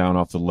talk me down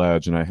off the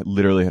ledge and I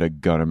literally had a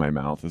gun in my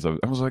mouth as I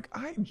was like,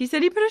 He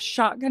said he put a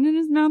shotgun in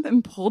his mouth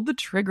and pulled the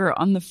trigger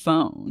on the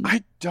phone.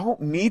 I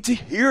don't need to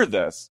hear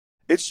this.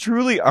 It's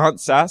truly Aunt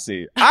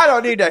Sassy. I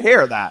don't need to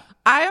hear that.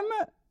 I'm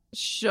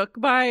shook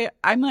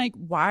I'm like,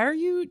 why are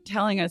you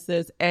telling us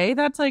this?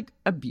 That's like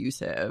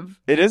abusive.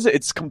 It is.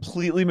 It's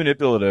completely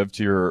manipulative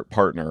to your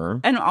partner.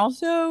 And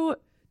also,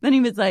 then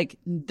he was like,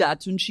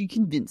 that's when she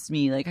convinced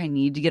me, like, I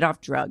need to get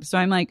off drugs. So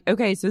I'm like,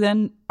 okay, so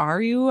then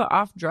are you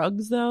off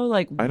drugs though?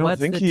 Like, I don't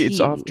what's think the it's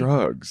tea? off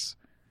drugs.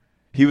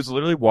 He was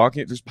literally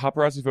walking. There's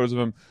paparazzi photos of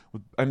him.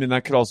 I mean,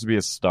 that could also be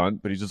a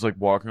stunt, but he's just like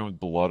walking around with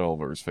blood all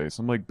over his face.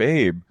 I'm like,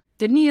 babe.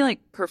 Didn't he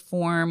like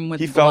perform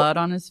with He fell- blood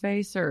on his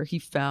face, or he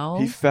fell?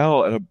 He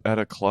fell at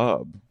a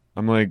club.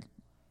 I'm like,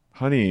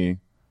 honey,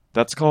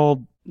 that's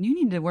called You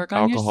need to work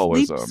on your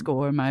alcoholism. sleep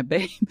score, my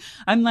babe.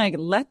 I'm like,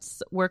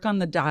 let's work on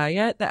the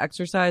diet, the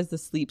exercise, the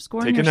sleep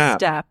score, Take and a your nap.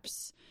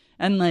 steps,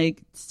 and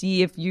like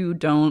see if you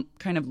don't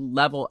kind of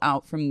level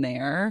out from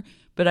there.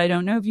 But I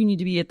don't know if you need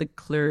to be at the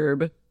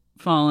club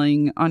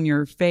falling on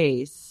your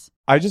face.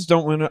 I just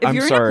don't want to. If I'm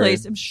you're sorry. in a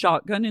place of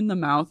shotgun in the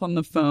mouth on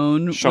the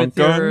phone with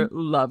Shotgun? your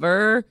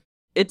lover,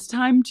 it's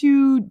time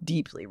to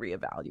deeply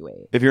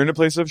reevaluate. If you're in a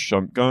place of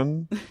shunt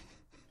gun,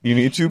 you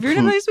need to. If you're in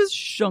a place with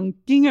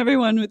shunking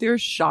everyone with your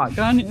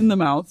shotgun in the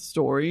mouth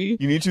story,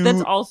 You need to.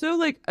 that's also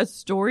like a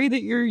story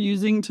that you're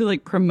using to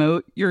like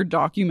promote your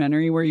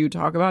documentary where you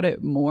talk about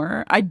it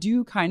more. I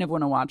do kind of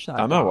want to watch that.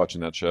 I'm not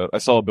watching that shit. I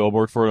saw a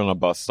billboard for it on a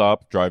bus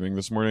stop driving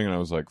this morning, and I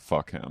was like,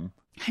 "Fuck him."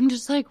 I'm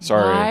just like,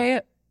 Sorry.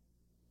 why?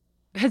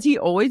 Has he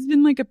always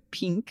been like a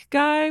pink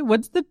guy?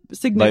 What's the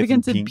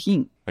significance of Pink?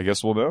 pink? I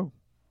guess we'll know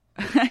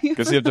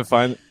because you have to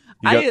find.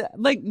 I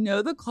like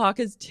know the clock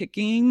is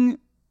ticking.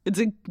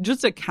 It's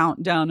just a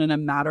countdown and a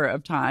matter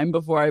of time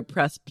before I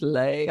press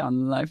play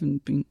on Life in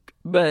Pink.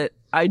 But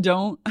I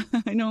don't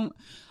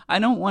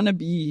want to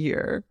be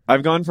here.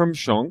 I've gone from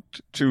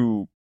shunked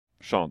to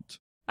shunt.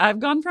 I've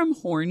gone from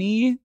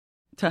horny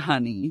to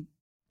honey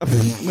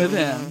with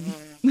him.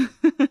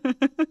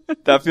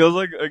 That feels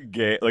like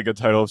a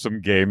title of some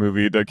gay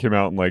movie that came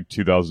out in like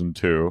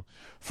 2002.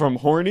 From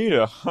horny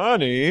to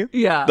honey.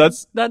 Yeah,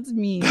 That's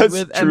me That's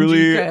with truly.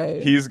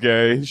 MGK. He's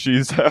gay.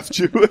 She's half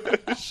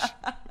Jewish.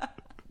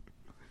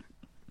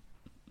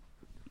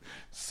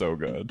 So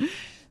good.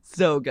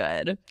 so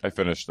good. I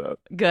finished it.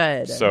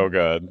 Good. So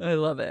good. I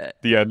love it.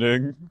 The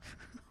ending.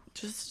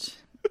 Just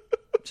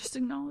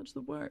acknowledge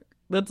the work.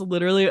 That's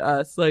literally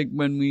us, like,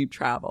 when we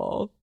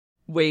travel,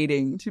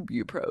 waiting to be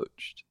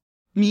approached.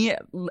 Me,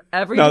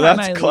 every time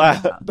I leave the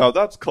house. No,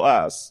 that's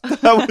class.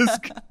 That was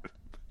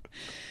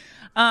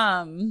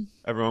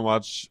everyone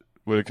watch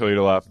Would It Kill You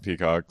to Laugh at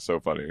Peacock. So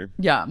funny.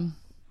 Yeah.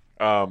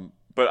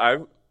 But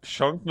I'm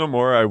Shunked No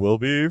More I Will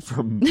Be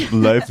from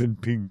Life in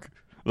Pink.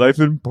 Life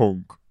in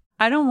Punk.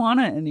 I don't want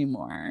it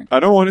anymore. I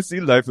don't want to see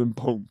Life in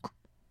Punk.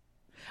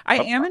 I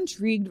am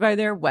intrigued by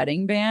their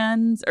wedding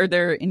bands or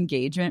their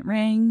engagement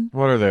ring.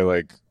 What are they,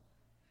 like?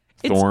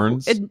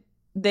 Thorns?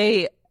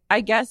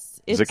 I guess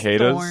it's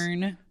cicadas?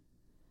 thorn.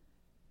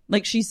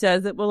 Like, she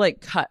says it will, like,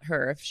 cut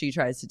her if she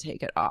tries to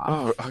take it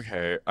off. Oh,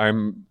 okay.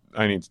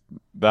 I need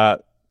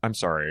that. I'm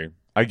sorry.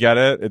 I get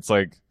it. It's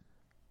like,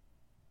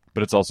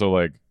 but it's also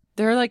like.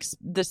 They're like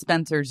the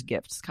Spencer's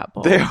Gifts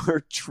couple. They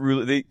are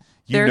truly.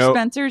 They're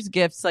Spencer's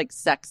Gifts, like,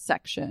 sex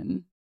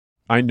section.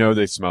 I know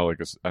they smell like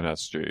an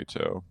SG,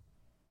 too.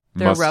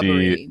 They're musty.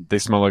 Rubbery. They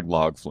smell like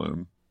log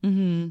flume.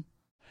 Mm-hmm.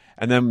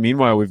 And then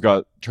meanwhile, we've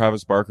got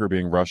Travis Barker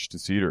being rushed to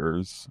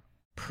Cedars.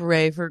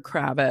 Pray for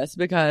Kravis,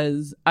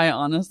 because I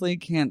honestly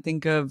can't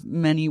think of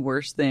many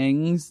worse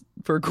things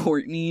for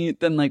Courtney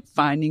than, like,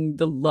 finding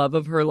the love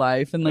of her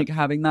life and, like,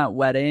 having that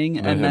wedding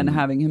and then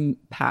having him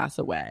pass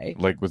away.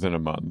 Like, within a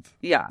month.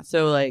 Yeah.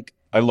 So, like.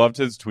 I loved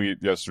his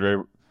tweet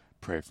yesterday.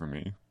 Pray for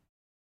me.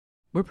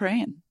 We're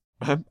praying.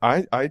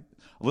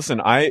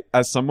 Listen,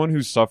 as someone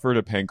who suffered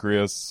a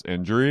pancreas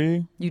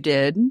injury. You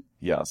did?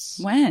 Yes.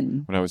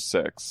 When? When I was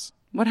 6.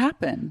 What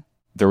happened?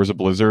 There was a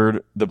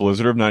blizzard, the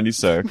blizzard of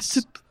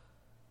 96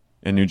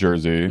 in New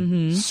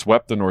Jersey,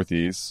 swept the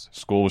Northeast.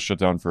 School was shut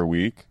down for a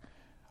week.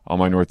 All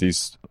my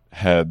Northeast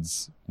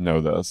heads know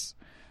this.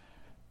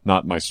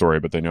 Not my story,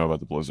 but they know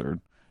about the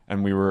blizzard.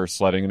 And we were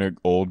sledding in an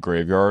old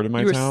graveyard in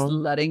my town. You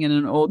were sledding in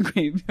an old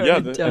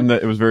graveyard. Yeah,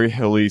 it was a very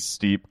hilly,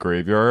 steep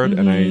graveyard,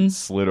 and I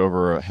slid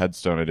over a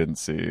headstone I didn't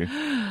see,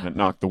 and it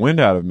knocked the wind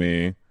out of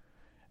me,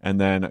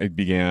 and then I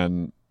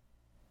began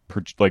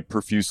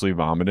profusely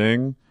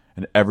vomiting,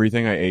 and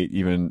everything I ate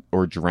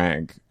or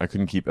drank, I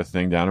couldn't keep a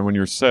thing down. And when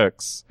you're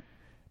 6,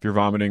 if you're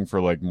vomiting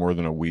for like more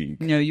than a week,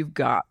 no, you've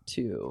got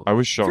to. I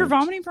was shocked. If you're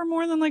vomiting for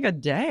more than like a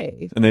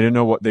day, and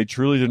they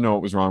truly didn't know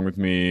what was wrong with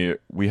me.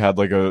 We had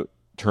like a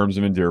terms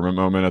of endearment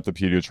moment at the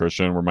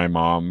pediatrician where my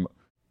mom,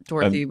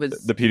 Dorothy,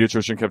 was the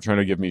pediatrician kept trying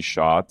to give me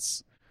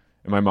shots,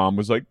 and my mom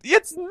was like,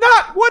 "It's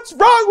not what's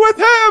wrong with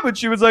him," and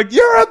she was like,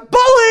 "You're a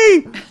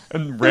bully,"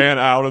 and ran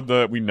out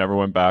of we never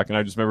went back. And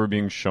I just remember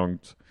being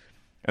shunked.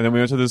 And then we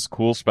went to this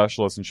cool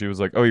specialist, and she was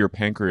like, "Oh, your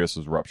pancreas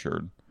is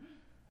ruptured,"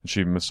 and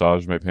she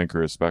massaged my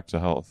pancreas back to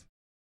health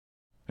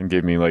and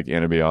gave me like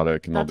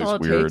antibiotic and that's all all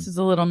this it weird takes is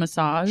a little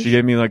massage. She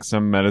gave me like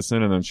some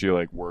medicine, and then she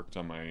like worked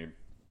on my.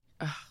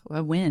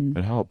 A win.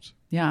 It helped.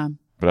 Yeah.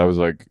 But I was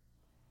like,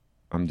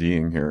 I'm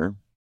D'ing here.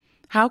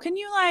 How can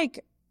you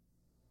like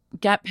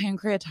get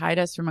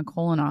pancreatitis from a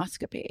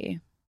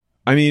colonoscopy?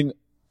 I mean,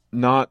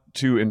 not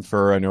to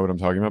infer I know what I'm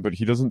talking about, but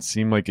he doesn't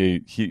seem like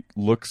he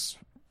looks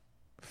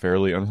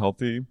fairly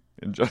unhealthy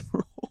in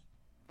general.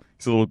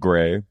 He's a little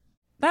gray.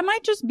 That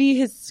might just be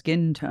his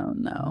skin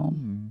tone, though.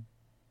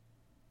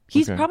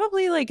 He's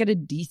probably like at a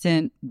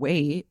decent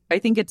weight. I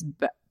think it's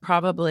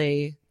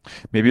probably.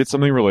 Maybe it's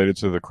something related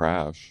to the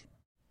crash.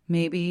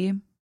 Maybe.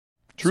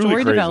 Truly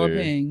Story crazy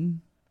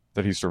developing.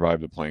 That he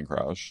survived a plane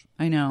crash.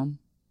 I know.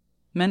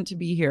 Meant to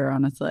be here,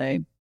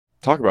 honestly.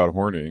 Talk about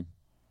horny.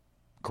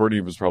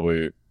 Courtney was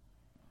probably.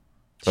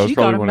 She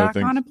got him back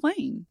on a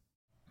plane.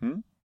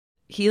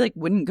 He like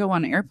wouldn't go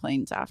on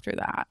airplanes after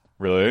that.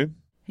 Really?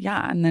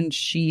 Yeah, and then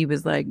she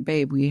was like,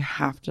 "Babe, we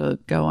have to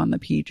go on the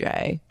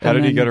PJ." How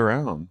did he get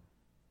around?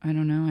 I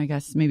don't know. I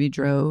guess maybe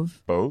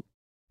drove. Boat?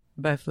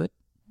 By foot.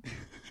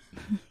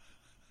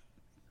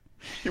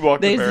 He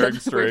walked the Bering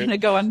said Strait. We're gonna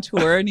go on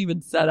tour, and he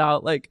would set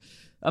out like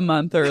a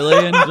month early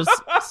and just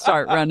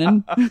start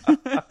running.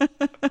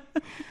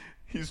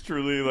 He's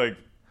truly like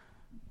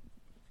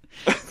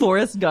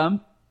Forrest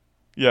Gump.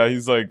 Yeah,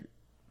 he's like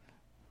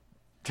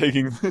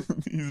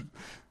he's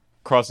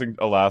crossing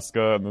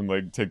Alaska and then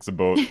like takes a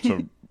boat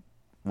to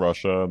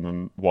Russia and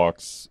then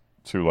walks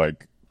to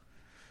like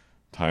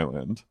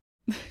Thailand.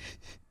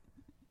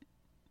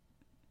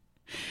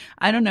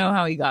 I don't know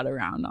how he got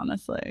around,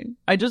 honestly.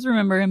 I just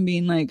remember him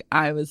being like,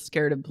 I was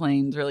scared of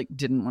planes or like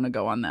didn't want to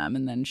go on them.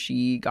 And then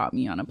she got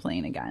me on a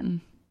plane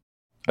again.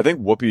 I think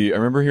Whoopi,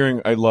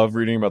 I love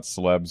reading about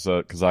celebs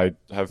because I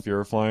have fear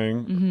of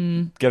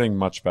flying. Getting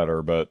much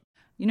better, but.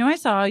 You know, I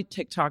saw a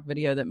TikTok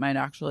video that might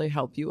actually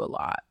help you a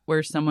lot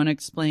where someone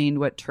explained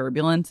what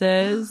turbulence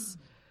is.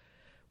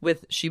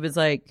 She was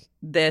like,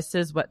 this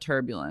is what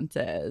turbulence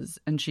is.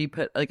 And she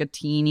put like a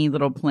teeny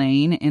little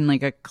plane in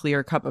like a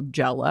clear cup of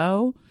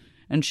Jell-O.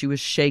 And she was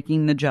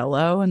shaking the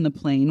Jell-O and the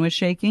plane was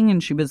shaking.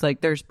 And she was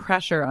like, there's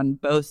pressure on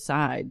both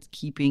sides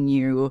keeping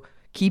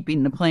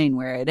the plane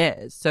where it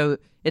is. So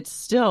it's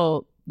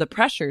still, the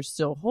pressure's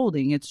still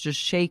holding. It's just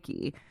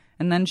shaky.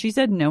 And then she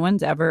said no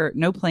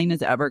plane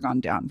has ever gone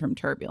down from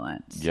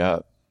turbulence. Yeah.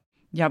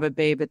 Yeah, but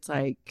babe, it's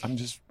like... I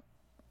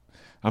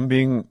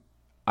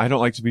don't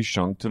like to be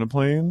shunked in a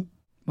plane.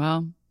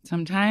 Well,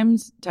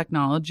 sometimes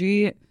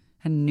technology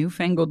and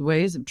newfangled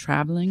ways of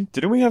traveling.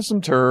 Didn't we have some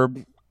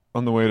turb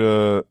on the way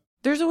to...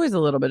 There's always a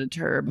little bit of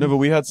turb. No, but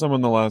we had some on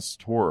the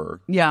last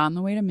tour. Yeah, on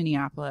the way to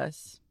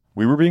Minneapolis.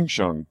 We were being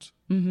shunked.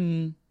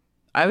 Mm-hmm.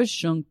 I was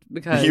shunked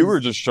because... You were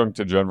just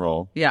shunked in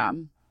general. Yeah.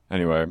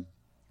 Anyway,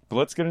 but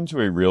let's get into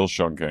a real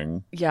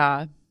shunking.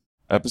 Yeah.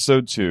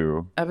 Episode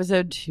 2.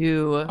 Episode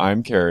 2.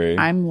 I'm Carrie.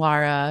 I'm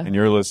Lara. And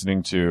you're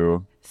listening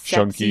to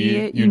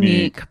Sexy, Shunky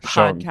Unique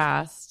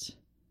Podcast.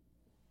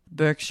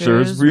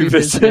 Berkshire's Berkshire's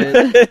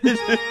Revisited.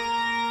 Revisited.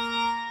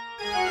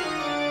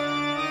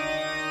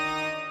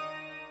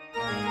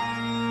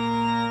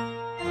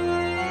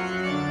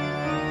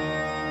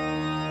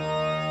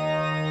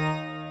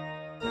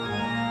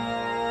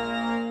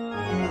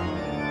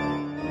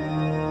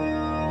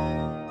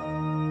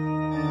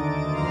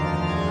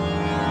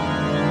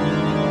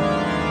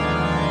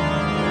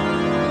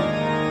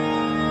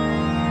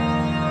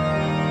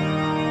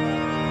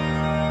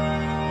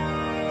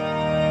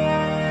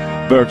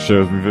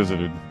 Berkshire's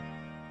Revisited.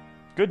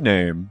 Good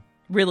name.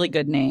 Really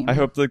good name. I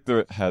hope like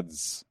the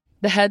heads.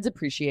 The heads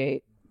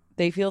appreciate.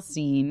 They feel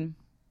seen.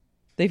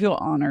 They feel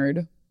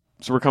honored.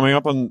 So we're coming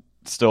up on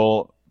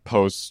still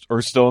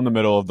in the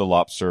middle of the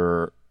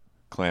lobster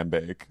clam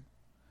bake.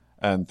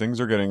 And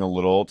things are getting a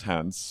little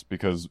tense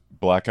because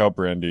Blackout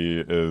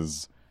Brandy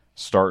is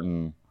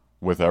starting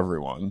with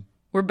everyone.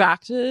 We're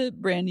back to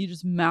Brandy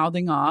just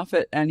mouthing off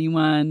at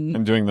anyone.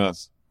 I'm doing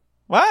this.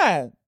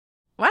 What?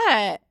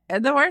 What?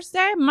 The worst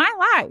day of my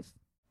life.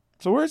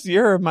 It's the worst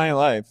year of my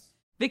life.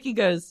 Vicky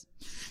goes,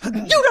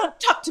 you don't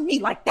talk to me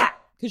like that.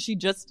 Because she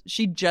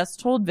just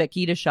told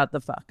Vicky to shut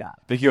the fuck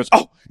up. Vicky goes,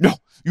 oh, no,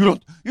 you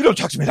don't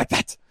talk to me like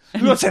that.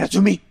 You don't say that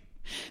to me.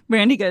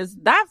 Brandy goes,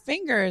 that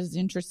finger is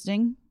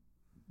interesting.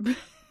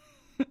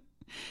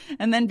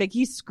 And then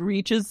Vicky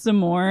screeches some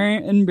more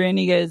and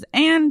Brandy goes,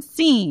 and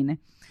scene.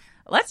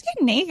 Let's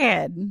get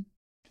naked.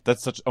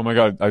 That's such, oh my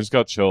God, I just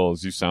got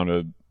chills. You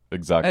sounded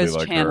exactly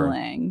like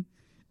channeling. her.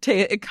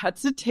 It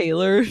cuts to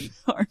Taylor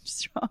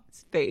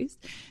Armstrong's face.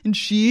 And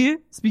she,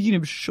 speaking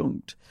of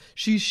shunked,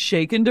 she's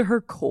shaken to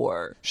her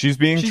core. She's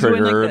being she's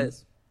triggered. Going like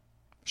this.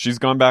 She's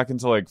gone back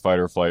into like fight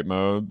or flight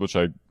mode, which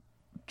I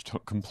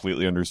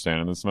completely understand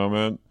in this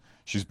moment.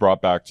 She's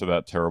brought back to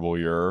that terrible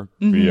year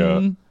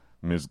via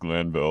Ms.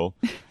 Glanville.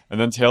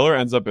 And then Taylor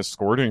ends up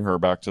escorting her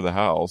back to the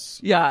house.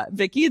 Yeah,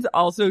 Vicky's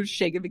also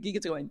shaken. Vicky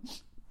gets going.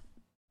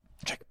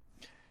 Check.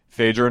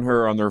 Phaedra and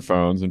her are on their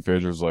phones, and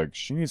Phaedra's like,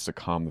 she needs to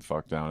calm the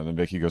fuck down. And then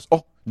Vicky goes,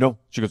 oh, no.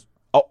 She goes,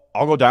 oh,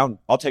 I'll go down.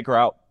 I'll take her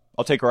out.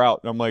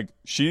 And I'm like,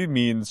 she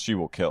means she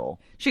will kill.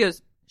 She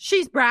goes,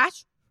 she's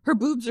brash. Her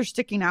boobs are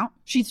sticking out.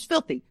 She's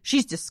filthy.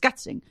 She's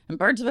disgusting. And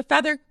birds of a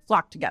feather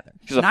flock together.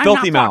 She's a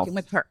filthy mouth. I'm not talking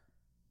with her.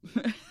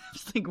 I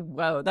was like,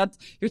 whoa,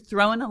 you're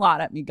throwing a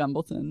lot at me,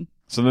 Gumbleton.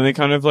 So then they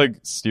kind of like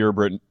steer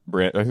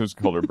I just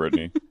called her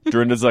Brittany.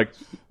 Dorinda's like,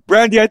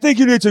 Brandy, I think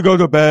you need to go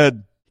to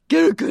bed.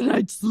 Get a good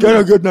night's sleep. Get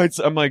a good night's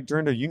sleep. I'm like,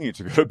 Dorinda, you need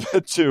to go to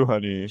bed too,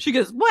 honey. She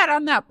goes, what,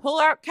 on that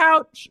pull-out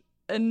couch?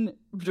 And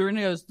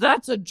Dorinda goes,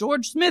 that's a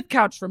George Smith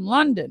couch from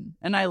London.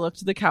 And I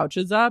looked the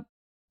couches up.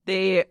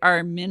 They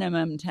are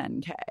minimum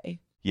 10K.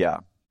 Yeah.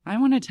 I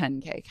want a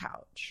 10K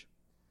couch,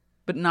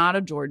 but not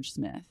a George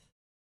Smith.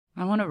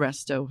 I want a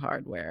Resto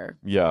Hardware.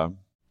 Yeah.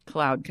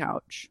 Cloud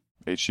couch.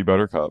 HC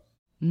Buttercup.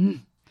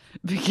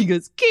 Vicky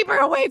goes, keep her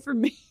away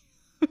from me.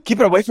 Keep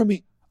her away from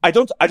me. I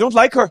don't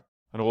like her.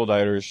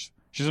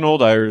 She's an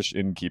old Irish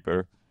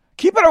innkeeper.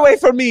 Keep her away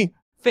from me.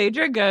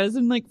 Phaedra goes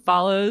and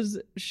follows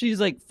the She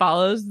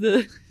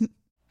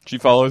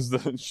follows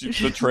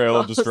the trail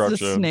of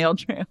destruction. The snail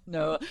trail.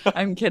 No,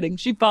 I'm kidding.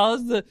 She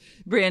follows the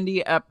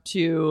Brandy up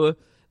to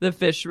the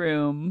fish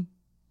room.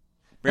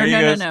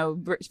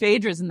 No.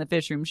 Phaedra's in the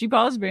fish room. She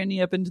follows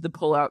Brandy up into the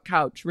pull-out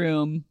couch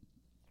room.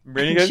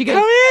 Brandy goes, she goes,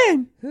 come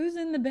in. Who's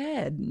in the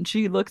bed? And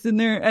she looks in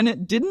there, and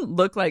it didn't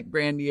look like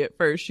Brandy at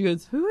first. She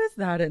goes, who is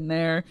that in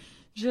there?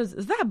 She goes,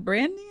 is that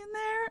Brandy in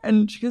there?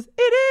 And she goes,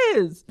 it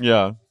is.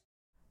 Yeah.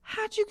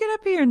 How'd you get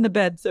up here in the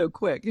bed so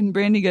quick? And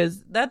Brandy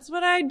goes, that's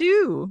what I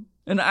do.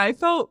 And I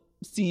felt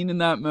seen in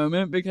that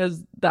moment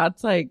because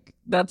that's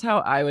how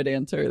I would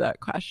answer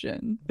that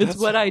question. It's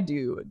what I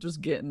do.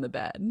 Just get in the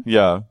bed.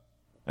 Yeah.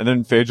 And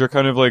then Phaedra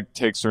kind of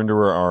takes her into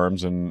her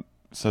arms and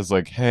says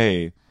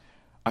hey,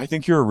 I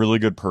think you're a really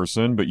good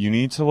person, but you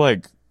need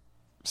to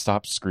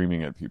stop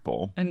screaming at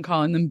people. And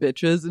calling them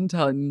bitches and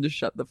telling them to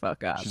shut the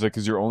fuck up. She's like,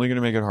 because you're only going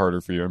to make it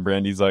harder for you. And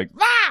Brandy's like,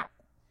 ah!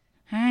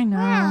 I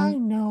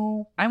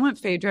know. I want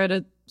Phaedra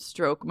to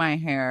stroke my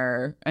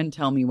hair and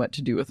tell me what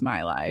to do with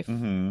my life.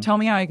 Mm-hmm. Tell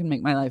me how I can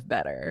make my life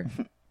better.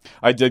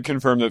 I did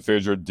confirm that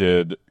Phaedra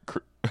did.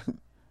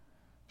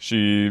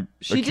 She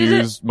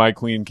accused my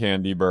queen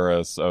Candy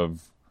Burris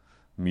of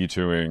Me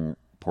Tooing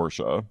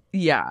Portia.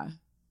 Yeah.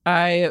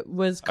 I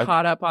was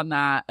caught up on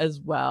that as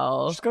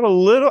well. She's got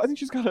I think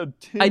she's got a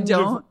tinge. I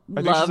don't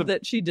love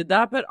that she did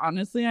that, but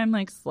honestly, I'm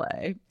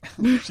slay.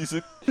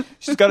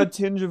 She's got a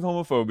tinge of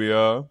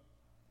homophobia,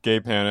 gay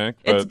panic.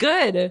 It's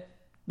good.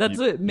 That's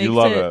what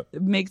love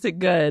makes it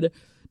good.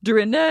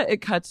 Dorinda,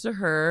 it cuts to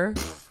her.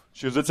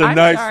 She goes, it's a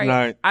nice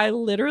night. I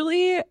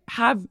literally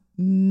have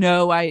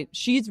no idea.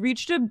 She's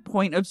reached a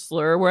point of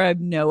slur where I have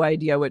no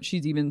idea what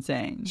she's even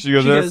saying. She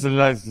goes, that's a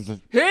nice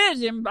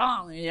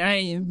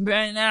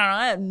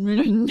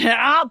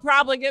I'll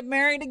probably get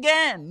married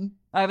again.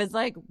 I was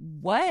like,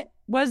 what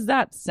was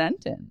that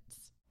sentence?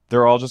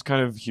 They're all just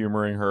kind of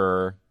humoring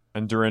her.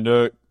 And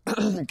Dorinda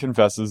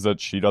confesses that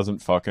she doesn't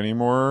fuck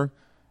anymore.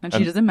 And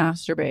she doesn't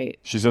masturbate.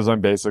 She says, I'm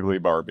basically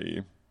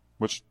Barbie,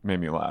 which made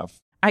me laugh.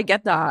 I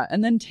get that.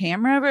 And then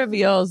Tamra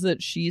reveals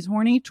that she's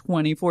horny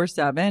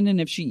 24/7.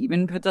 And if she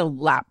even puts a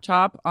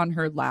laptop on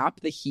her lap,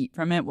 the heat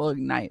from it will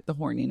ignite the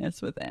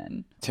horniness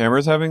within.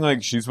 Tamra's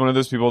having she's one of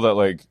those people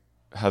that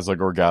has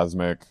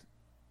orgasmic,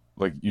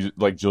 like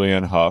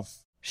Julianne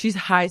Hough. She's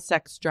high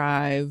sex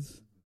drive.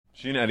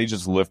 She and Eddie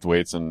just lift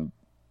weights and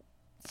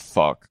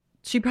fuck.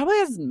 She probably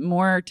has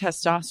more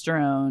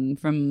testosterone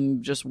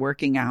from just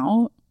working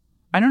out.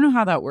 I don't know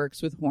how that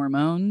works with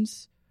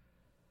hormones,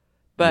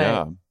 but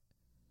yeah.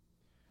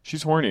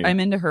 She's horny.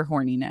 I'm into her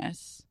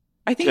horniness.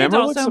 I think Tamra it's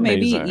also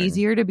maybe amazing.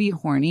 easier to be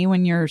horny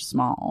when you're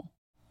small.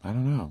 I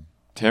don't know.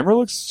 Tamra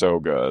looks so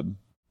good.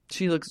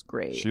 She looks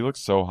great. She looks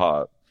so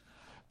hot.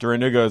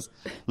 Dorinda goes,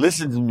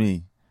 listen to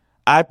me.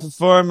 I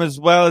perform as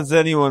well as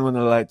anyone when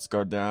the lights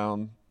go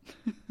down.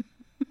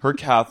 Her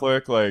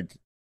Catholic,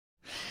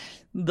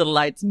 the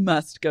lights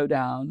must go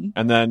down.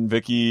 And then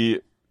Vicky's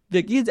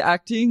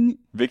acting.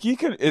 Vicky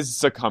is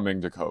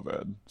succumbing to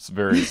COVID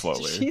very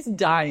slowly. She's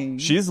dying.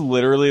 She's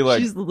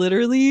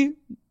literally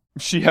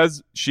She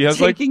has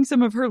taking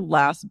some of her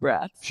last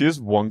breath. She has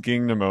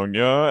wonking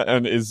pneumonia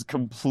and is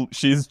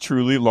she's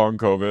truly long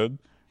COVID.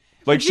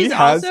 She's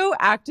also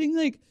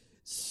acting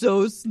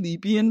so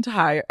sleepy and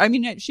tired. I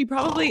mean, she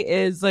probably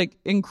is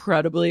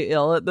incredibly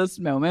ill at this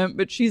moment,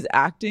 but she's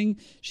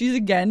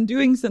again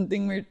doing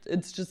something where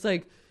it's just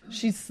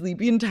she's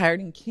sleepy and tired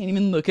and can't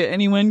even look at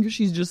anyone because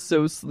she's just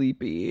so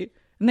sleepy.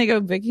 And they go,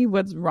 Vicky,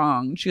 what's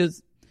wrong? She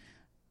goes,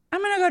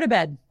 I'm going to go to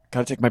bed.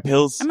 Gotta take my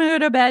pills. I'm going to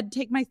go to bed,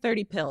 take my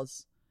 30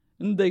 pills.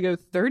 And they go,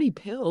 30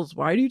 pills?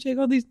 Why do you take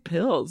all these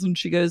pills? And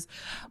she goes,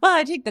 well,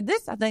 I take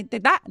this, I take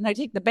that, and I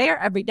take the Bayer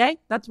every day.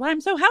 That's why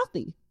I'm so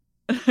healthy.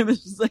 And I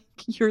was just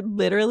you're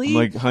literally...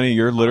 I'm honey,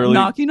 you're literally...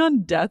 knocking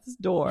on death's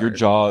door. Your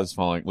jaw is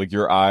falling.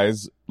 Your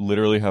eyes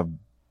literally have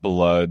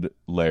blood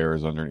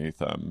layers underneath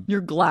them.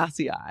 You're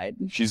glassy-eyed.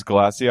 She's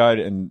glassy-eyed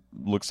and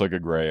looks like a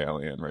gray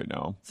alien right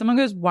now. Someone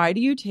goes, why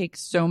do you take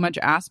so much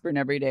aspirin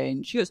every day?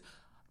 And she goes,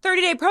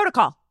 30-day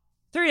protocol.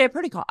 30-day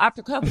protocol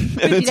after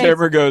COVID. And then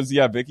Tamra goes,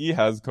 yeah, Vicky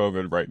has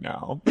COVID right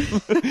now.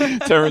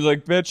 Tamra's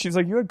like, bitch. She's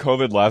like, you had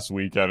COVID last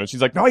weekend. And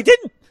she's like, no, I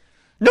didn't.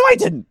 No, I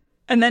didn't.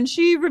 And then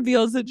she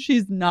reveals that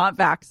she's not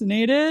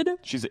vaccinated.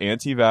 She's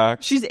anti-vax.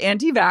 She's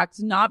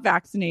anti-vax, not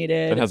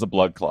vaccinated. And has a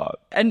blood clot.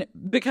 And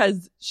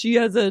because she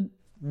has a...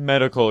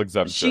 medical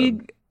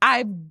exemption. I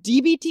have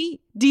DVT,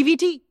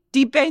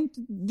 deep vein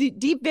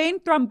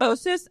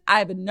thrombosis. I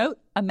have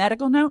a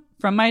medical note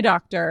from my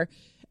doctor.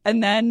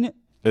 And then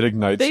it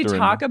ignites. They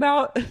talk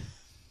about.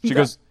 She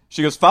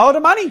goes, follow the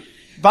money.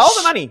 Follow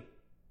the money.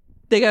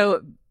 They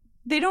go,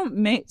 they don't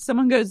make,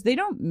 someone goes, they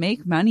don't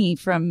make money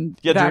from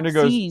vaccines.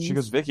 Goes, she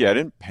goes, Vicky, I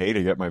didn't pay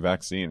to get my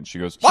vaccine. She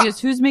goes, what? She goes,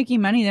 who's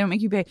making money? They don't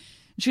make you pay. And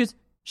she goes,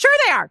 sure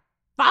they are.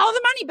 Follow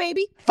the money,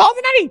 baby. Follow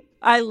the money.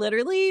 I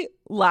literally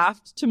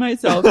laughed to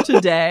myself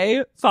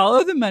today.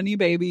 Follow the money,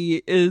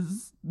 baby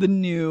is the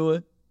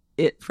new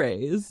it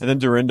phrase. And then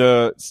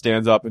Dorinda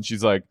stands up and she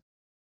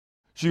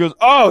goes,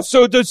 oh,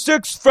 so the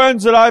 6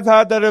 friends that I've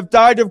had that have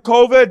died of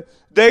COVID,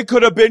 they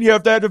could have been here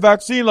if they had the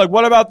vaccine.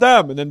 What about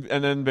them? And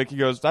then Vicky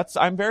goes,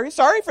 I'm very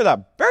sorry for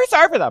them. Very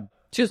sorry for them.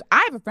 She goes,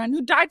 I have a friend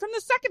who died from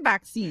the second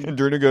vaccine. And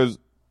Dorinda goes,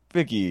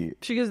 Vicky.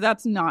 She goes,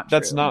 that's not true.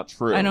 That's not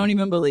true. I don't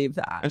even believe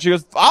that. And she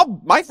goes,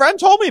 my friend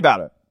told me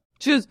about it.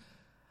 She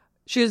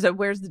goes,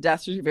 where's the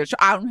death certificate?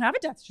 I don't have a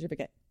death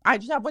certificate. I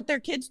just have what their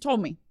kids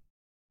told me.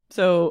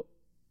 So.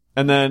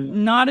 And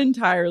then. Not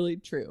entirely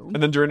true.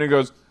 And then Dorinda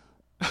goes,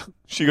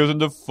 she goes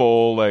into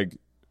full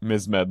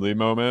Ms. Medley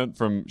moment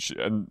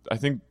and I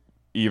think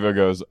Eva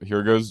goes,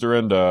 here goes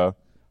Dorinda,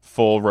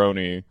 full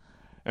Roni.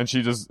 And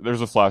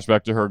there's a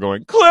flashback to her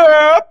going,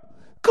 clip,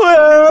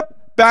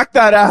 back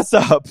that ass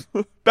up,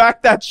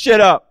 back that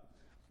shit up.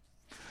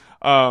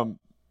 And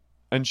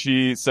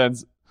she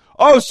sends,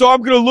 oh, so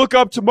I'm going to look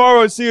up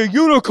tomorrow and see a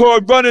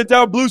unicorn running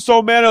down Blue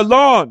Soul Manor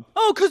lawn.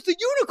 Oh, because the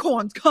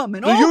unicorn's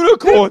coming.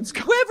 Unicorn's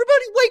coming.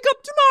 Everybody wake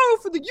up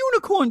tomorrow for the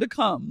unicorn to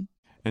come.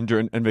 And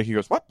Vicky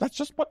goes, what? That's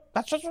just what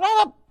my friend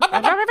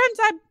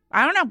said.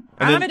 I don't know.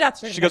 I don't have a death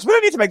certificate. She goes, we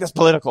don't need to make this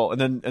political.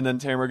 And then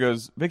Tamra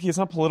goes, Vicky, it's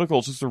not political.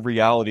 It's just a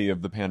reality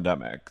of the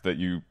pandemic that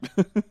you...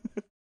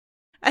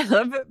 I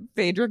love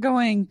Phaedra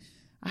going,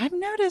 I've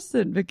noticed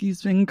that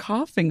Vicky's been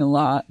coughing a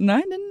lot, and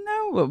I didn't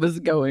know what was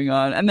going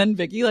on. And then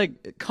Vicky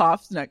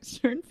coughs next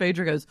to her, and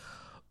Phaedra goes,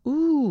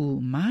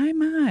 ooh,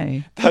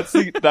 my.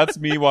 That's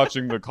me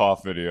watching the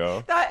cough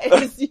video. That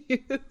is you.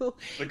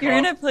 You're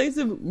in a place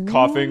of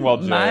coughing while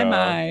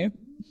my.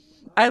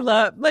 I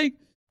love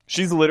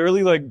She's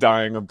literally like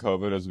dying of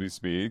COVID as we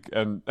speak,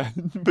 and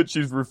but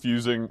she's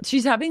refusing.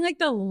 She's having like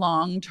the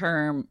long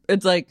term.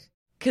 It's like,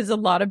 because a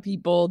lot of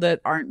people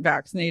that aren't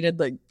vaccinated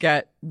like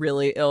get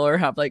really ill or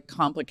have like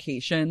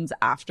complications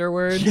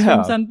afterwards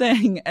from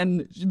something,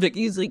 and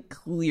Vicky's like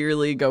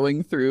clearly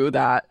going through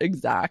that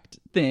exact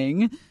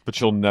thing. But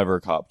she'll never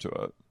cop to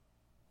it.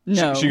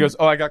 No. She goes,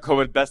 "Oh, I got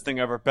COVID. Best thing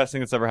ever. Best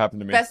thing that's ever happened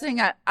to me. Best thing.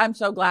 I'm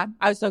so glad.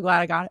 I was so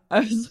glad I got it." I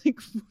was like,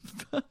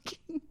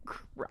 fucking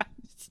Christ.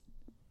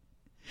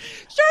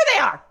 Sure they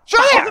are. Sure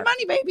they are. The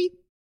money, baby.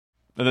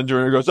 And then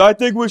Dorinda goes, "I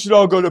think we should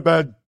all go to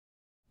bed."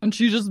 And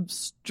she just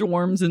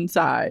storms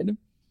inside.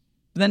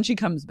 Then she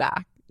comes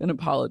back and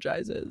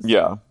apologizes.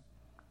 Yeah.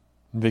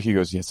 And Vicky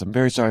goes, "Yes, I'm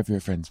very sorry for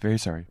your friends. Very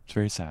sorry. It's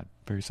very sad.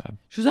 Very sad."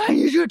 She's like, "I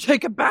need you to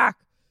take it back."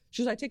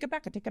 She's like, "I take it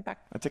back. I take it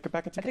back. I take it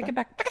back. I take I take it it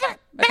back. back.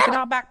 I take it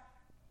all back."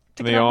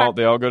 They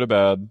all go to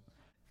bed.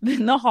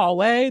 In the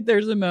hallway,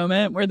 there's a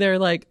moment where they're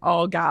like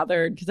all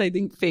gathered because I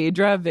think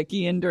Phaedra,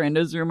 Vicky, and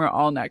Dorinda's room are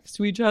all next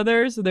to each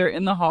other. So they're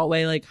in the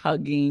hallway like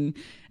hugging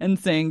and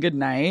saying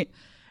goodnight.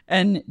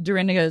 And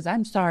Dorinda goes,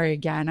 "I'm sorry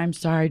again. I'm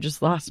sorry. I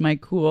just lost my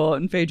cool."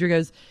 And Phaedra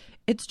goes,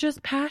 "It's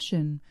just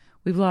passion.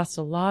 We've lost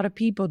a lot of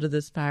people to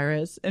this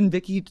virus." And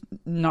Vicky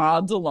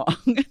nods along.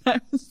 And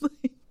I was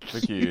like,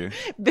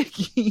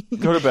 Vicky,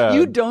 go to bed.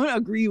 You don't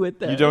agree with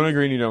this. You don't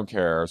agree and you don't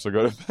care, so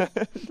go to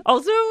bed.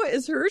 Also,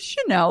 is her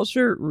Chanel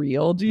shirt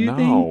real, do you think?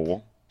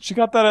 No. She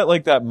got that at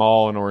like that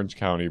mall in Orange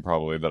County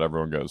probably that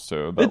everyone goes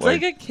to. It's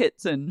like a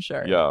Kitson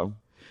shirt. Yeah.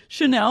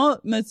 Chanel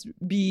must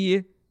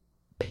be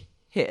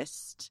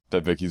pissed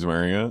that Vicky's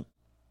wearing it?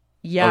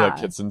 Yeah. Or that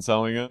Kitson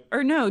selling it?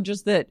 Or no,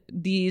 just that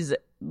these,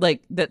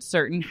 like, that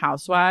certain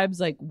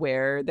housewives, like,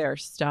 wear their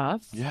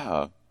stuff.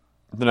 Yeah.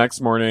 The next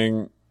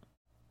morning,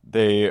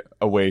 they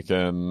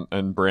awaken,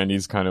 and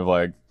Brandy's kind of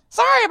like,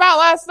 "Sorry about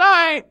last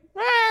night."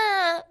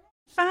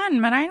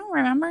 Fun, but I don't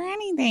remember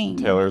anything.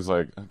 Taylor's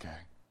like, "Okay."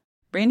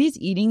 Brandy's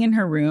eating in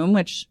her room,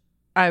 which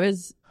I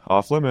was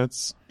off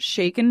limits.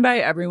 Shaken by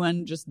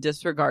everyone just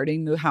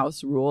disregarding the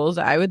house rules.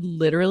 I would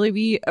literally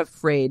be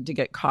afraid to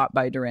get caught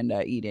by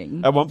Dorinda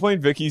eating. At one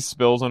point, Vicky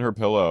spills on her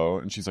pillow,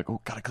 and she's like, "Oh,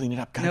 gotta clean it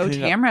up.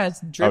 Tamara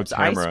drips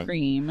ice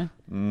cream.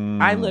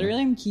 I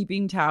literally am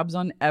keeping tabs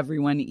on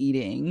everyone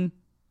eating.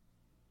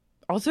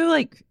 Also,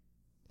 like,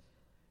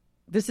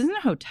 this isn't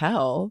a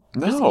hotel.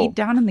 No. Just eat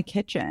down in the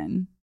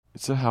kitchen.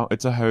 It's a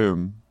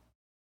home.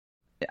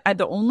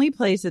 The only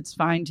place it's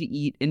fine to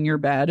eat in your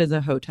bed is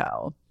a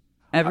hotel.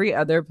 Every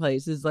other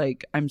place is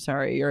like, I'm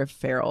sorry, you're a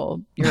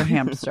feral. You're a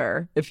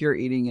hamster if you're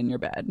eating in your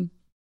bed.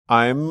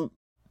 I'm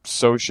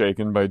so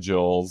shaken by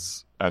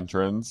Jill's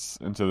entrance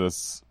into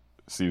this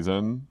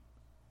season.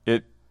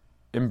 It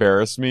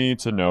embarrassed me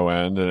to no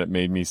end, and it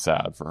made me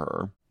sad for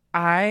her.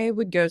 I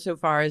would go so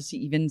far as to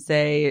even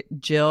say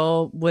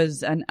Jill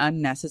was an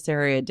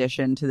unnecessary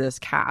addition to this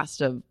cast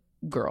of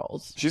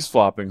girls. She's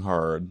flopping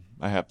hard,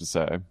 I have to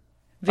say.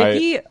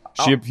 Vicky,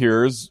 she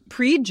appears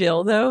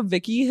pre-Jill though.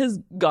 Vicky has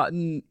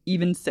gotten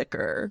even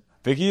sicker.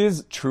 Vicky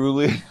is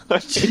truly.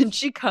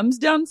 She comes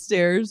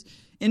downstairs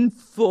in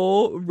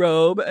full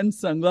robe and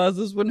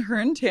sunglasses. When her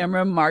and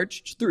Tamara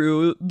marched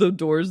through the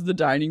doors of the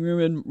dining room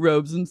in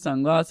robes and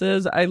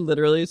sunglasses, I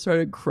literally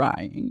started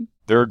crying.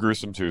 They're a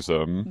gruesome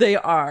twosome. They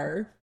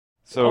are.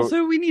 So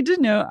also, I need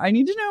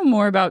to know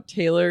more about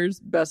Taylor's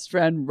best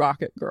friend,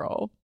 Rocket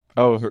Girl.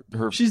 Oh,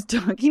 her. She's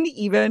talking to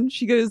Eva, and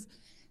she goes,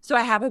 "So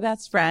I have a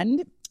best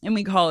friend, and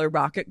we call her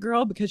Rocket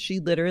Girl because she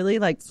literally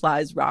like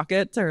flies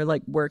rockets or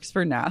like works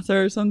for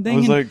NASA or something." I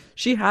was like,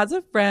 she has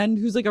a friend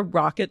who's like a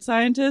rocket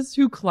scientist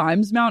who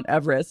climbs Mount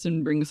Everest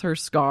and brings her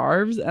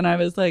scarves. And I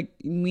was like,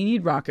 we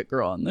need Rocket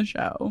Girl on the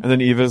show. And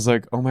then Eva's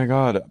like, "Oh my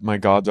God, my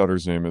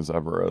goddaughter's name is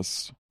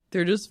Everest."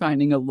 They're just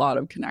finding a lot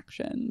of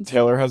connections.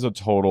 Taylor has a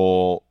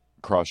total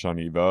crush on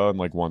Eva and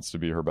like wants to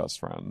be her best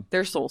friend.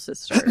 They're soul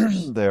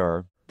sisters. They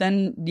are.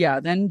 Then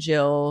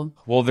Jill.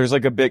 Well, there's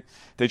like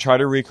they try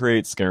to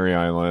recreate Scary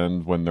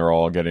Island when they're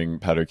all getting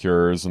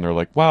pedicures, and they're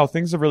like, "Wow,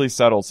 things have really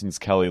settled since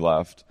Kelly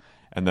left."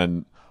 And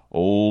then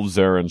old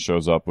Zarin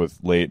shows up with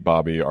late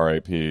Bobby,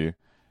 R.I.P.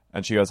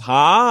 And she goes,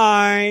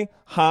 "Hi.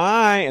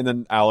 And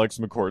then Alex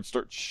McCord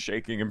starts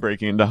shaking and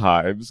breaking into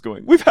hives,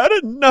 going, "We've had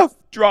enough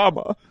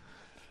drama."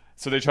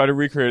 So they try to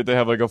recreate it. They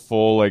have like a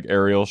full like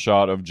aerial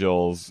shot of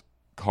Jill's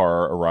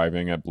car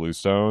arriving at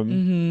Bluestone.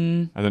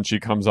 Mm-hmm. And then she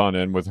comes on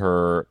in with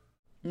her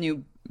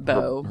new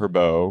beau. Her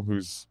beau,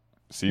 who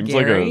seems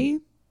Gary?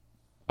 like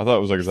I thought it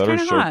was like, is that her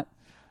chauffeur?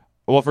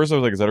 Well, at first I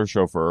was like, is that her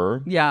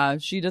chauffeur? Yeah,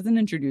 she doesn't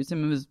introduce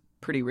him. It was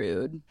pretty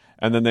rude.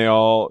 And then they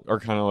all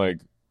are kind of like,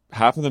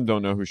 half of them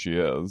don't know who she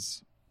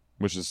is,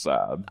 which is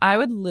sad. I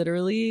would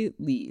literally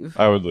leave.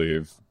 I would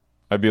leave.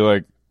 I'd be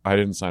like, I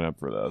didn't sign up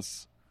for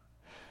this.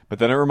 But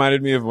then it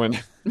reminded me of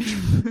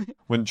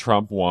when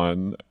Trump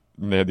won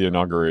and they had the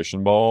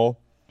inauguration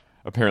ball.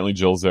 Apparently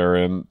Jill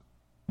Zarin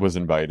was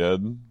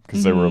invited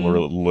because they were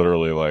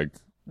literally like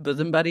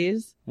bosom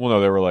buddies. Well,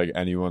 no, they were like,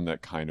 anyone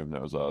that kind of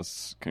knows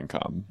us can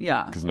come.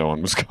 Yeah, because no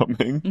one was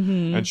coming.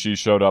 And she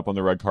showed up on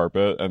the red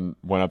carpet and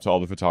went up to all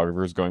the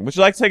photographers going, "Would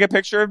you like to take a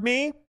picture of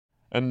me?"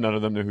 And none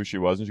of them knew who she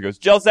was. And she goes,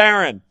 "Jill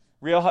Zarin."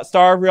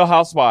 star of Real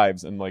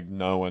Housewives, and like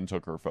no one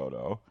took her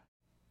photo.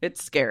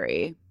 It's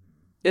scary.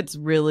 It's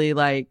really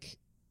like,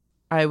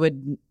 I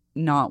would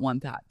not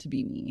want that to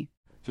be me.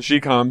 So she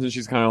comes and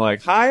she's kind of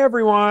like, "Hi,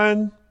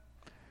 everyone,"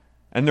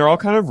 and they're all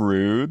kind of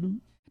rude.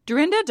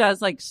 Dorinda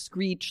does like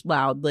screech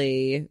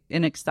loudly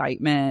in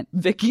excitement.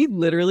 Vicky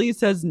literally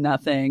says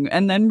nothing,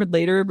 and then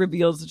later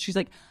reveals that she's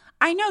like,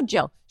 "I know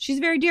Jill. She's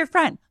a very dear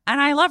friend,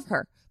 and I love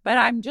her. But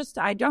I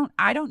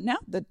don't know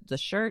the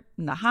shirt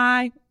and the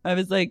high." I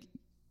was like,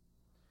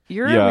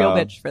 "You're a real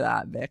bitch for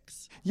that,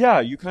 Vix." Yeah,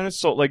 you kind of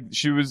saw like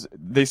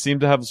they seem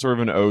to have sort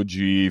of an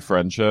OG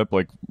friendship,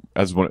 like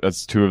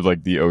as two of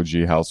like the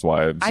OG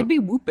housewives. I'd be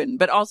whooping,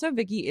 but also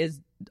Vicky is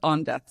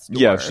on death's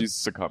door. Yeah, she's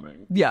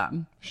succumbing. Yeah,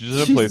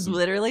 she's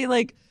literally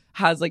like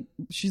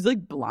she's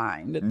like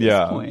blind at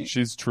this point.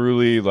 She's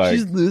truly like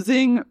she's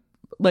losing,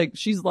 like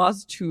she's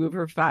lost 2 of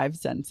her 5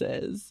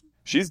 senses.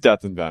 She's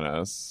Death in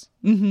Venice.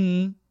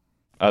 Mm-hmm.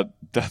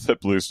 Death at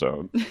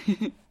Bluestone.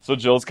 So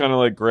Jill's kind of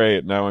like,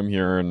 great, now I'm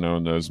here and no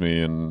one knows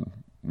me and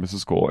this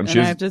is cool. And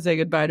I have to say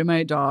goodbye to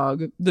my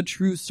dog, the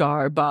true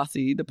star,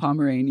 Bossy, the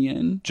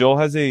Pomeranian. Jill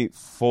has a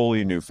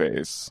fully new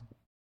face.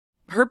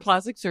 Her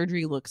plastic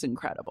surgery looks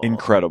incredible.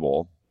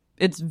 Incredible.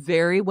 It's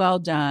very well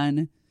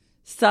done,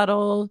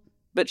 subtle,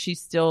 but she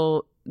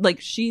still, like,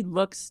 she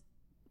looks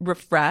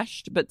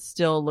refreshed, but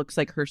still looks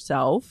like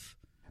herself.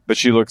 But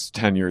she looks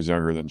 10 years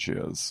younger than she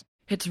is.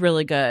 It's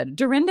really good.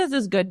 Dorinda's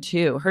is good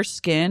too. Her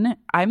skin,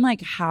 I'm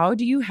like, how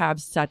do you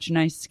have such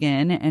nice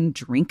skin and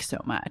drink so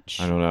much?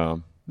 I don't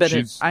know. But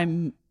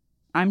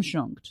I'm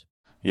shocked.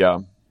 Yeah.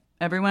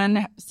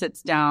 Everyone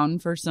sits down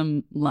for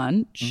some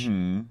lunch.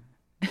 Mm-hmm.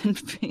 And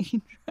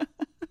Phaedra.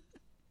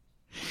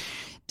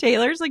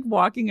 Taylor's like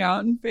walking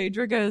out and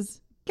Phaedra goes,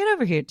 "Get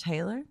over here,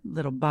 Taylor.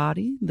 Little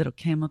body, little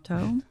camel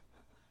toe."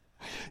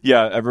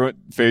 Yeah,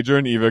 Phaedra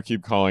and Eva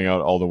keep calling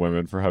out all the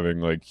women for having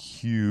like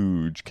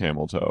huge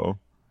camel toe.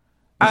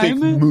 Like I'm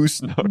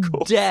moose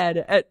knuckles. Dead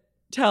at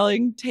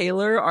telling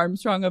Taylor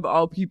Armstrong of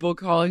all people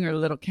calling her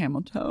little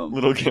camel toe.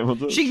 Little camel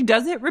toe. She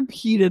does it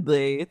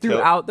repeatedly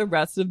throughout the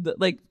rest of the,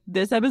 like,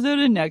 this episode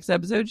and next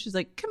episode. She's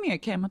like, "Come here,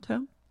 camel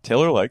toe."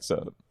 Taylor likes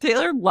it.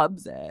 Taylor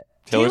loves it.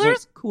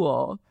 Taylor's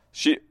cool.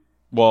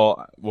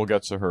 Well, we'll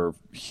get to her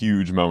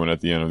huge moment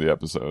at the end of the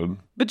episode.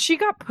 But she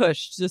got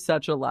pushed to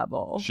such a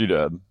level. She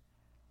did.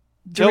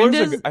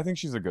 I think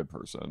she's a good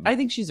person. I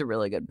think she's a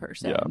really good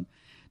person. Yeah.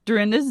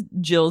 Dorinda's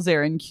Jill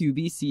Zarin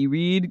QVC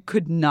read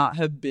could not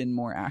have been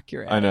more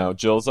accurate. I know.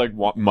 Jill's like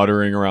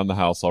muttering around the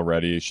house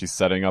already. She's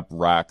setting up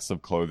racks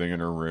of clothing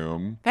in her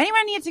room. If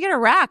anyone needs to get a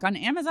rack on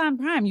Amazon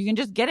Prime, you can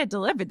just get it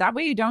delivered. That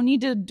way you don't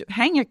need to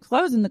hang your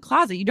clothes in the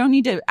closet. You don't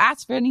need to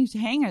ask for any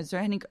hangers or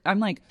any. I'm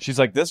like, she's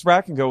like, this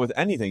rack can go with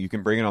anything. You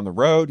can bring it on the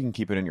road. You can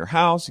keep it in your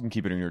house. You can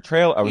keep it in your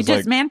trailer. I was you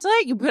dismantle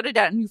it. You put it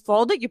out and you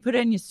fold it. You put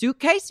it in your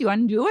suitcase. You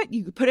undo it.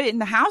 You put it in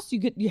the house.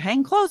 You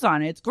hang clothes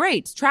on it. It's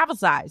great. It's travel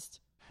sized.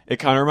 It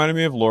kind of reminded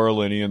me of Laura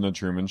Linney in The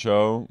Truman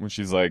Show when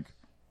she's like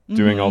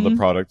doing all the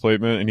product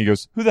placement and he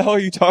goes, "Who the hell are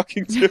you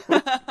talking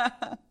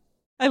to?"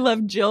 I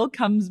love Jill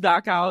comes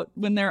back out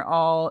when they're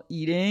all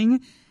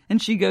eating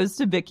and she goes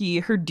to Vicky,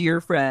 her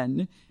dear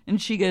friend,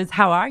 and she goes,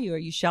 "How are you? Are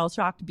you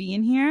shell-shocked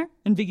being here?"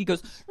 And Vicky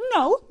goes,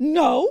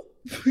 No.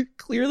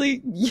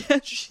 Clearly,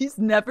 yes, she's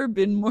never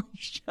been more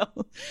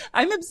shell.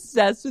 I'm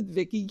obsessed with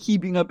Vicky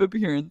keeping up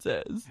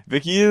appearances.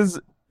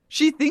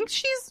 She thinks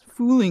she's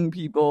fooling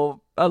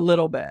people a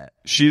little bit.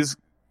 She's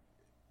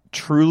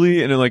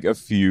truly in like a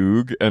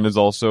fugue and is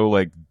also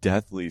like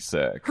deathly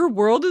sick. Her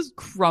world is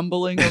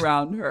crumbling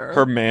around her.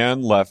 Her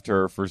man left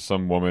her for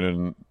some woman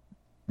in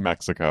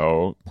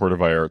Mexico, Puerto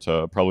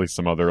Vallarta, probably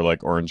some other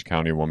like Orange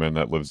County woman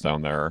that lives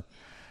down there.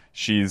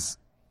 She's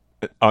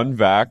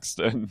unvaxxed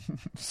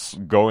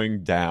and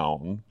going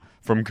down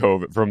from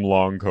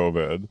long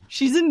COVID.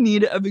 She's in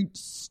need of a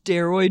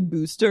steroid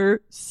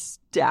booster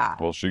stat.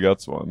 Well, she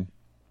gets one.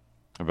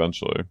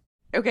 Eventually.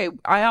 Okay,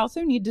 I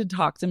also need to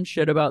talk some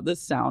shit about this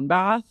sound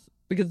bath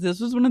because this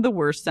was one of the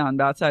worst sound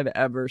baths I've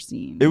ever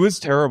seen. It was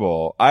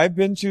terrible. I've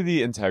been to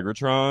the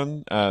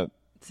Integratron at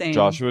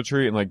Joshua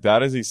Tree and like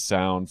that is a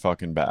sound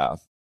fucking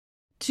bath.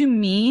 To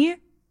me,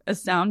 a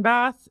sound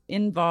bath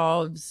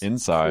involves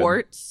inside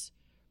quartz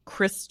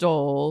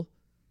crystal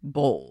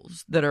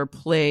bowls that are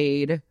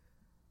played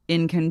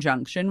in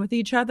conjunction with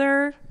each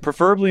other.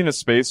 Preferably in a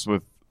space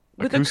with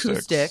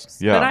acoustics.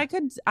 Yeah.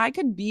 But I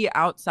could be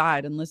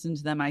outside and listen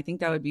to them. I think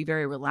that would be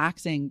very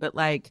relaxing. But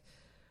like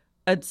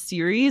a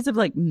series of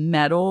like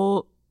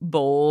metal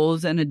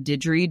bowls and a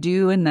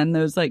didgeridoo and then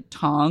those like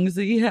tongs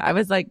that you have, I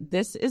was like,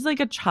 this is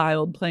like a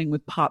child playing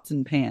with pots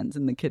and pans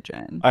in the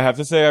kitchen. I have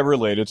to say I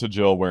related to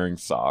Jill wearing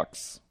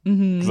socks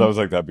because I was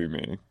like, that'd be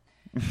me.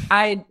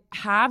 I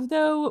have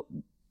though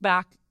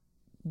back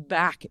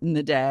in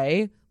the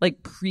day,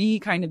 like pre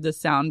kind of the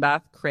sound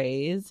bath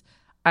craze,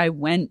 I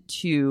went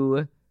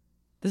to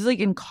This is like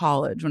in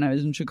college when I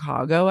was in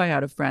Chicago. I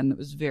had a friend that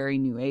was very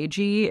new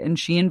agey, and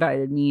she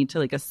invited me to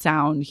like a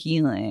sound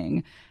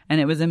healing. And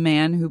it was a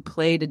man who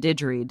played a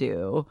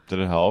didgeridoo. Did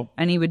it help?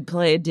 And he would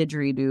play a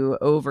didgeridoo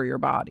over your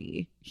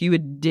body. He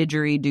would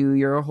didgeridoo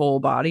your whole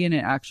body, and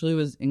it actually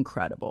was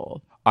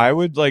incredible. I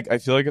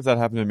feel like if that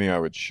happened to me, I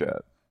would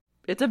shit.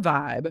 It's a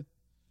vibe,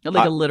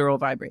 like a literal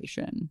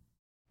vibration.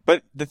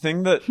 But the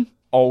thing that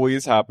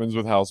always happens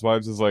with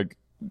housewives is like,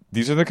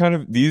 these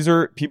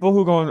are people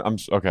who go on. I'm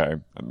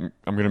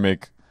going to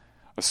make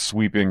a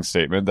sweeping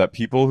statement that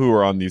people who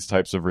are on these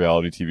types of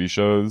reality TV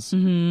shows,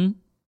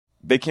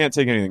 they can't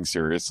take anything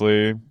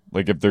seriously.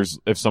 Like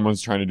if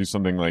someone's trying to do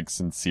something like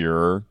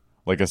sincere,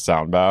 like a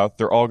sound bath,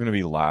 they're all going to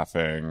be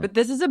laughing. But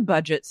this is a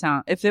budget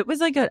sound. If it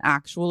was like an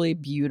actually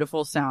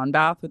beautiful sound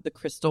bath with the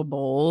crystal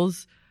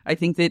bowls, I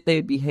think that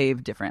they'd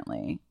behave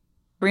differently.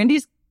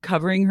 Brandy's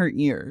covering her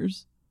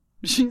ears.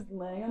 She's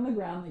laying on the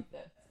ground like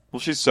this. Well,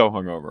 she's so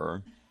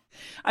hungover.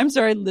 I'm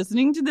sorry,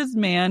 listening to this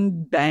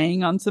man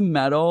bang on some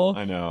metal.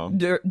 I know.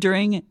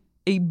 During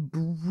a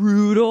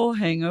brutal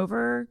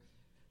hangover,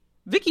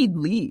 Vicky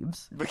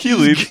leaves. She's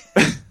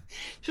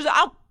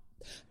like,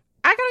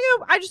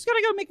 I just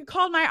gotta go make a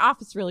call in my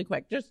office really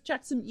quick. Just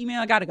check some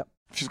email. I gotta go.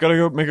 She's gotta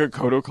go make a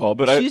Kodo call,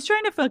 but she's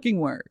trying to fucking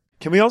work.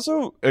 Can we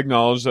also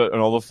acknowledge that in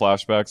all the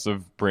flashbacks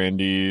of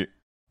Brandy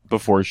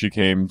before she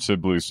came to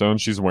Bluestone,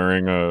 she's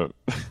wearing a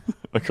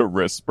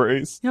wrist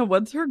brace? Yeah,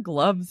 what's her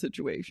glove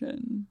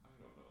situation?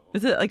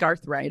 Is it like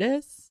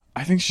arthritis?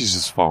 I think she's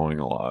just falling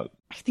a lot.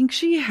 I think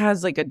she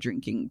has like a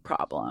drinking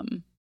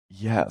problem.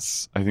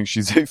 Yes, I think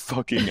she's a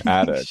fucking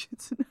addict.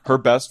 Her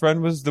best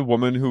friend was the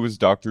woman who was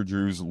Dr.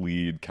 Drew's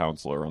lead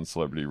counselor on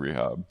Celebrity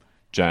Rehab,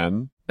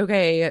 Jen.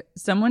 Okay,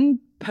 someone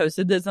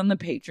posted this on the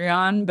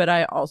Patreon, but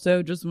I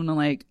also just want to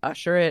like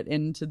usher it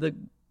into the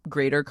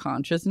greater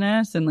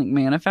consciousness and like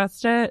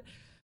manifest it.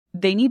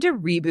 They need to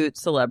reboot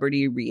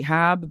Celebrity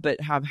Rehab, but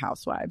have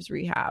Housewives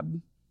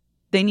Rehab.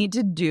 We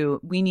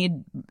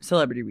need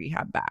Celebrity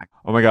Rehab back.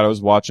 Oh my God, I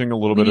was watching a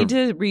little bit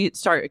of... We need to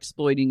start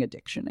exploiting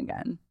addiction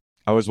again.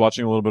 I was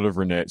watching a little bit of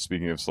Renee,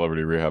 speaking of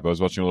Celebrity Rehab, I was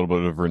watching a little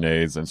bit of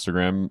Renee's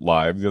Instagram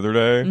live the other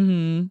day.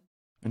 Mm-hmm.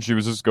 And she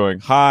was just going,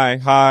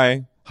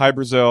 hi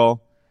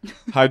Brazil,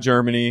 hi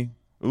Germany,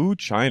 ooh,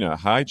 China,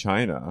 hi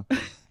China.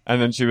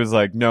 And then she was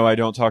like, no, I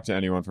don't talk to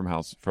anyone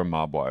from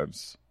Mob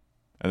Wives.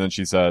 And then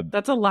she said...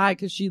 That's a lie,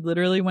 because she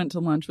literally went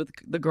to lunch with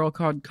the girl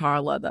called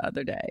Carla the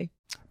other day.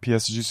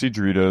 P.S. Did you see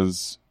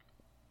Drita's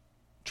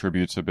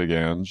tribute to Big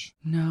Ange?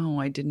 No,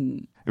 I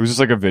didn't. It was just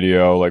like a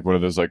video, like one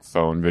of those like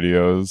phone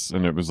videos.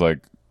 And it was like,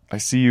 I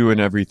see you in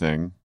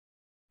everything.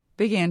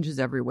 Big Ange is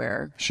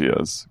everywhere. She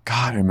is.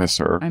 God, I miss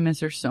her. I miss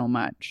her so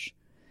much.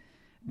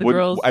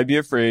 Girls... I'd be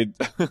afraid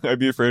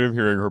of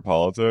hearing her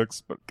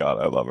politics, but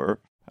God, I love her.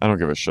 I don't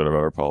give a shit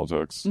about her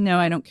politics. No,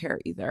 I don't care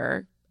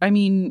either. I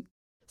mean,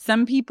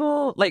 some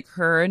people like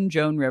her and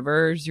Joan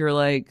Rivers, you're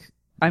like,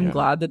 I'm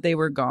glad that they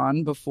were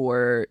gone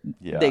before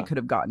they could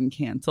have gotten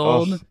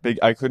canceled.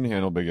 I couldn't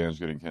handle Big Ange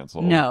getting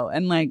canceled. No,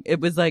 and like it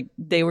was like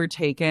they were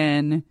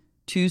taken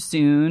too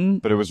soon.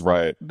 But it was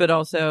right. But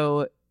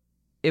also,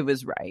 it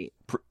was right.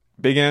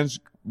 Big Ange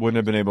wouldn't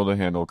have been able to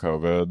handle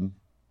COVID.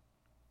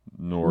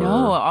 No,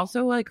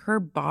 also like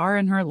her bar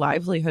and her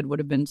livelihood would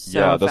have been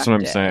so that's what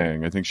I'm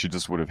saying. I think she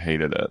just would have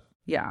hated it.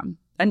 Yeah.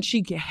 And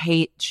she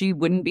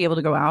wouldn't be able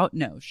to go out.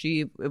 No,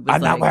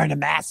 I'm not wearing a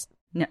mask.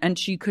 And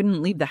she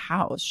couldn't leave the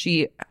house.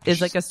 She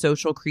is like a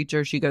social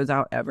creature. She goes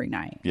out every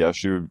night. Yeah,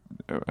 she would.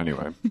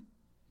 Anyway.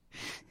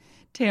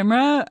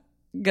 Tamra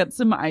gets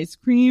some ice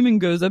cream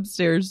and goes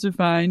upstairs to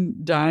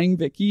find dying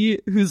Vicky,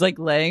 who's like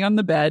laying on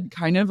the bed,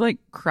 kind of like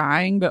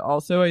crying. But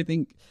also I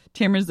think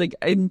Tamra's like,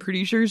 I'm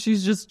pretty sure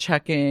she's just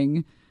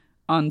checking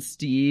on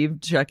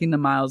Steve, checking the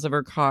miles of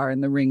her car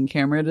and the Ring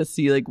camera to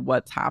see like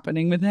what's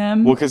happening with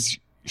him. Well, because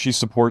she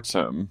supports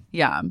him.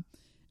 Yeah.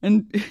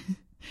 And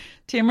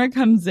Tamra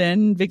comes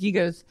in. Vicky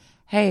goes,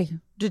 hey,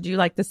 did you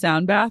like the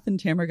sound bath? And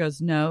Tamra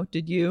goes, no,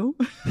 did you?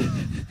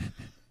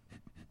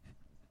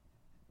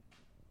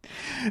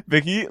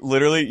 Vicky,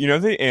 literally, you know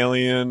the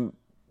alien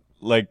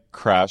like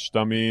crash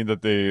dummy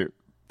that they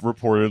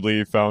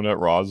reportedly found at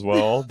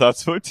Roswell?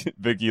 That's what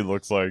Vicky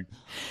looks like.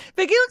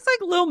 Vicky looks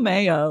like Lil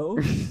Mayo.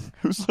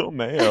 Who's Lil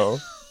Mayo?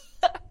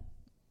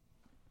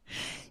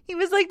 He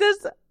was like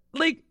this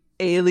like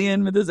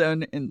alien with his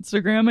own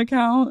Instagram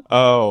account.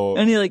 Oh.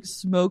 And he like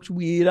smoked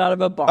weed out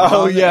of a bong.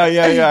 Oh yeah,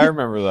 I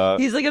remember that.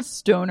 He's like a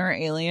stoner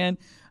alien.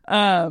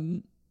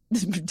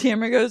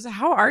 Tamara goes,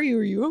 how are you?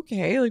 Are you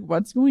okay? Like,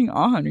 what's going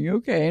on? Are you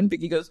okay? And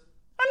Vicky goes,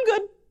 I'm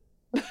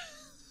good.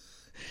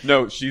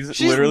 No,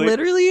 she's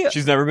literally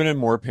she's never been in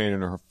more pain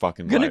in her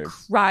fucking life. Gonna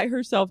cry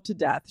herself to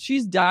death.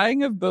 She's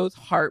dying of both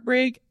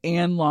heartbreak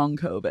and long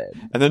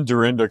COVID. And then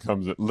Dorinda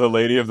comes in, the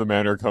lady of the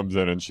manor comes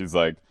in, and she's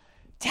like,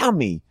 tell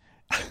me.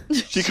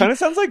 She kind of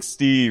sounds like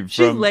Steve.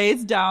 She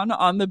lays down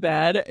on the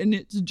bed, and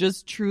it's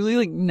just truly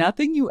like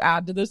nothing you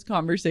add to this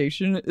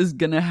conversation is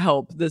going to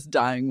help this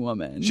dying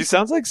woman. She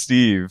sounds like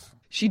Steve.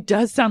 She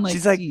does sound like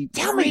She's Steve.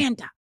 Like, tell me.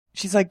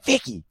 she's like,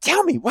 Vicky,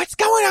 tell me, what's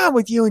going on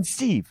with you and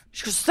Steve?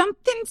 She goes,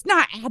 something's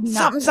not adding up.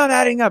 Something's not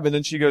adding up. And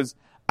then she goes,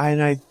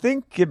 and I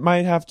think it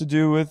might have to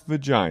do with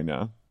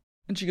vagina.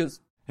 And she goes,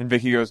 and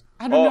Vicky goes,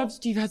 I don't know if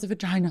Steve has a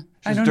vagina.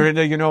 I don't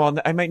know. You know,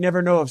 I might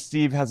never know if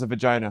Steve has a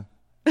vagina.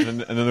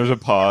 And then there's a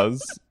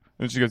pause.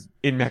 And she goes,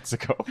 in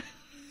Mexico.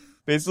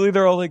 Basically,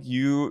 they're all like,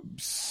 you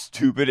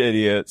stupid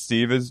idiot.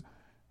 Steve is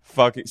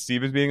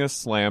being a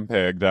slam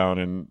pig down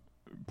in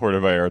Puerto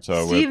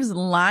Vallarta. Steve's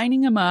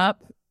lining him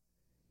up.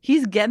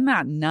 He's getting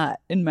that nut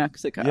in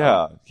Mexico.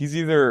 Yeah. He's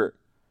either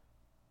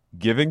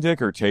giving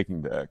dick or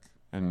taking dick.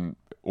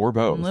 Or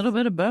both. A little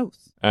bit of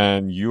both.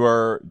 And you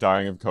are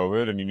dying of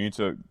COVID and you need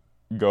to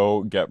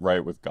go get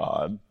right with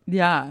God.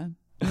 Yeah.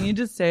 You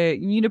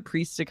need a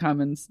priest to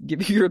come and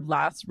give you your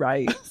last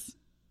rites.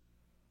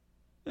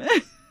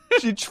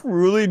 She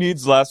truly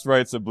needs last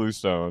rites at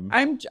Bluestone.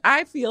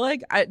 I feel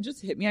like it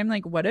just hit me. I'm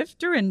like, what if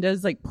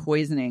Dorinda's like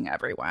poisoning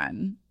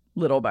everyone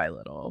little by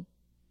little?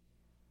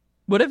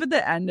 What if at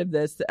the end of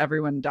this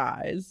everyone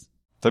dies?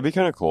 That'd be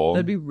kind of cool.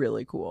 That'd be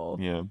really cool.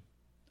 Yeah.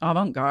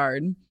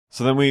 Avant-garde.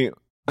 So then we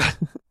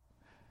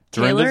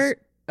Taylor.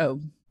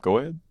 Oh, go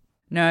ahead.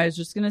 No, I was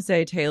just going to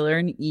say Taylor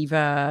and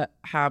Eva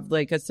have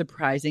like a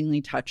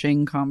surprisingly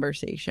touching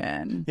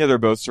conversation. Yeah, they're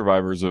both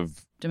survivors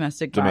of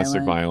domestic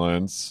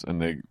violence,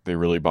 and they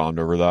really bond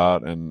over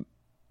that. And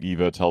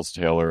Eva tells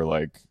Taylor,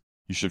 like,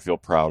 you should feel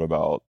proud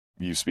about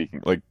you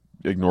speaking, like,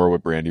 ignore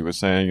what Brandy was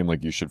saying, and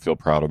like, you should feel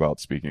proud about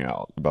speaking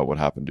out about what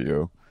happened to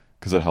you,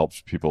 because it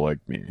helps people like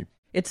me.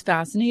 It's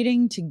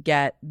fascinating to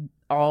get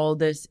all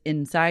this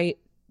insight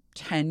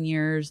 10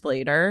 years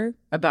later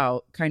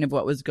about kind of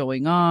what was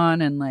going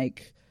on, and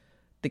like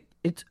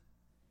it's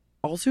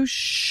also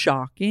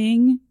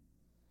shocking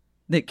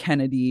that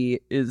Kennedy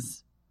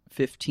is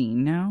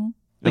 15 now.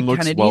 Like,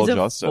 looks Kennedy's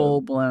well-adjusted. A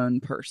full-blown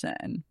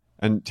person.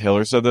 And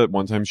Taylor said that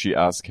one time she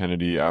asked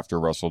Kennedy after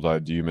Russell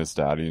died, do you miss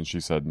Daddy? And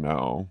she said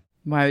no.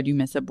 Why would you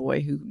miss a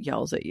boy who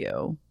yells at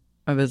you?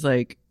 I was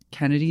like,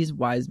 Kennedy's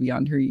wise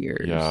beyond her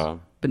years. Yeah.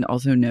 But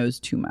also knows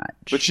too much.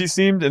 But she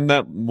seemed, in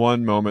that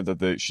one moment,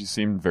 she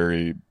seemed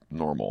very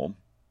normal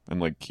and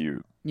like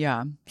cute.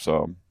 Yeah.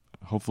 So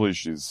hopefully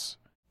she's...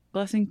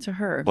 Blessings to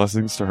her.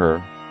 Blessings to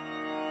her.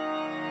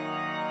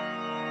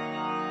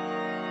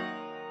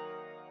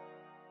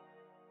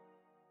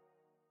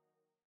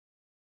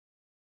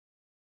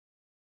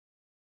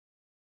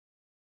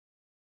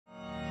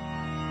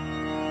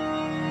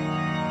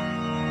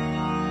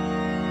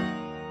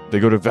 They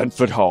go to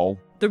Ventford Hall.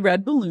 The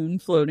red balloon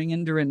floating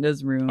in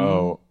Dorinda's room.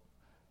 Oh.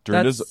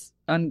 Dorinda's... That's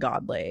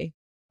ungodly.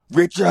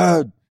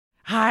 Richard!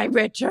 Hi,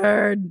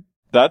 Richard!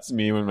 That's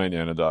me when my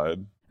Nana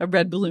died. A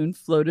red balloon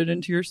floated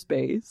into your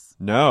space?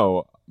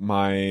 No.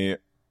 The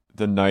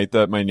night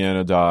that my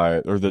Nana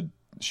died,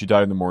 she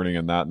died in the morning,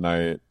 and that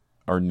night,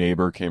 our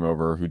neighbor came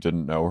over who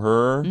didn't know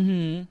her.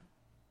 Mm-hmm.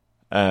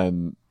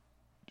 And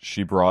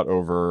she brought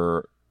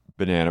over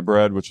banana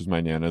bread, which was my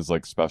Nana's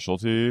like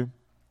specialty.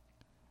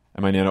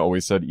 And my Nana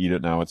always said, eat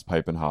it now, it's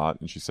piping hot.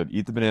 And she said,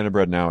 eat the banana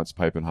bread now, it's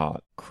piping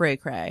hot. Cray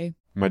cray.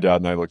 My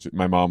dad and I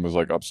my mom was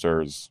like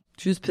upstairs.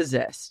 She was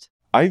possessed.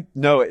 I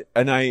know,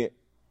 and I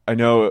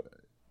know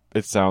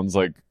it sounds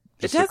like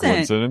just a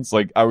coincidence.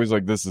 Like, I was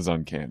like, this is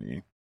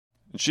uncanny.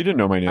 And she didn't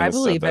know my Nana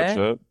said that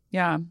shit.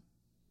 Yeah.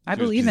 I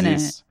believe in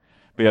it.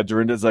 But yeah,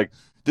 Dorinda's like,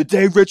 the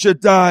day Richard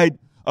died,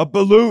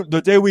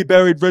 the day we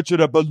buried Richard,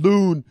 a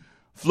balloon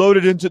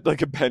floated into,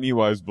 like a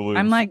Pennywise balloon.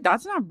 I'm like,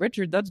 that's not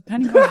Richard, that's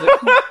Pennywise.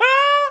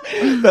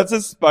 That's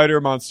a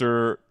spider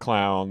monster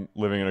clown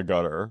living in a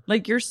gutter.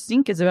 Like, your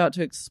sink is about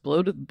to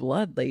explode with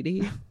blood,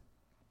 lady.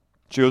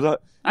 She goes,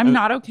 I'm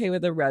not okay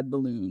with a red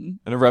balloon.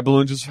 And a red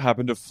balloon just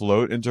happened to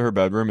float into her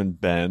bedroom and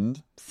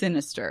bend.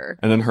 Sinister.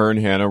 And then her and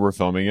Hannah were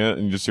filming it,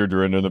 and you just hear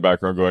Dorinda in the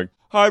background going,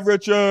 hi,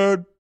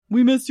 Richard!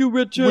 We miss you,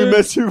 Richard! We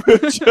miss you,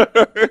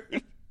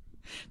 Richard!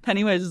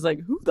 Pennywise is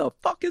like, who the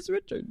fuck is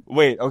Richard?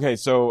 Wait, okay,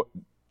 so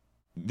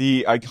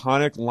the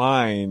iconic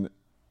line...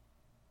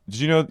 Did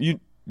you know...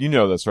 You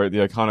know this, right? The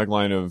iconic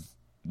line of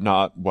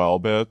 "not well,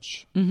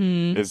 bitch"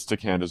 is to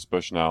Candace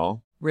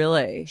Bushnell.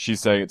 Really?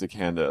 She's saying it to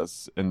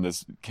Candace, and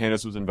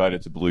Candace was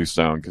invited to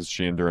Bluestone because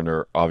she and Dorinda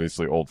are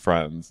obviously old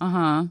friends.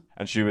 Uh-huh.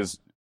 And she was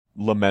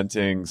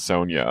lamenting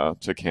Sonia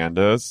to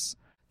Candace.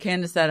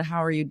 Candace said,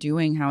 "How are you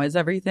doing? How is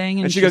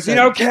everything?" And she goes,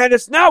 said,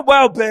 Candace, not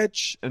well,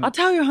 bitch. And I'll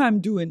tell you how I'm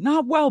doing.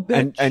 Not well,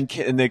 bitch.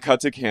 And they cut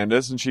to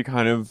Candace, and she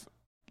kind of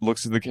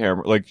looks at the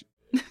camera, like,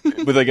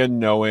 with like a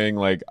knowing,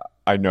 like,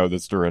 I know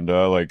this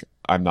Dorinda, like,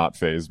 I'm not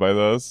fazed by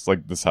this.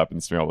 Like, this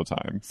happens to me all the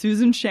time.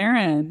 Susan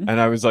Sharon.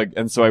 And I was like,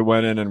 and so I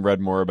went in and read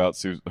more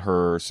about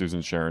her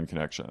Susan Sharon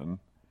connection.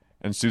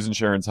 And Susan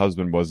Sharon's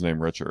husband was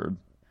named Richard.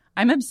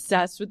 I'm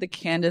obsessed with the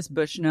Candace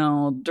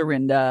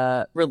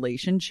Bushnell-Dorinda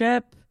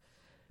relationship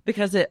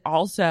because it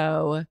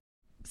also...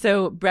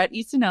 So Bret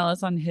Easton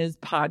Ellis on his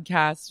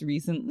podcast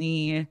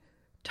recently,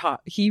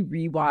 he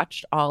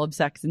rewatched all of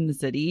Sex and the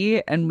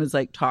City and was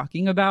like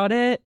talking about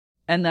it.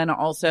 And then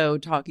also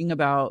talking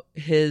about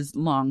his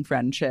long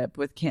friendship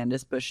with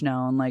Candace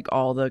Bushnell and like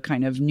all the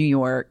kind of New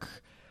York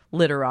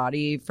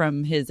literati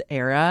from his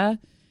era.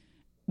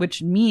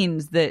 which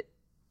means that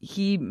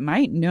he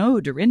might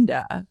know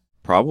Dorinda.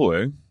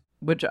 Probably.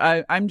 Which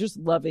I'm just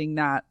loving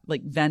that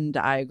like Venn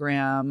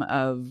diagram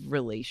of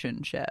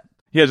relationship.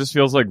 Yeah, it just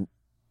feels like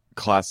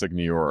classic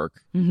New York.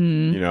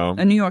 Mm-hmm. You know?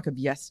 A New York of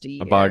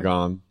yesteryear. A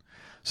bygone.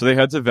 So they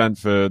head to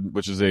Ventford,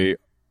 which is a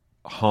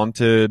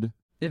haunted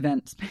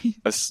event space.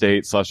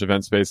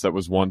 Estate/event space that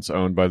was once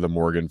owned by the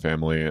Morgan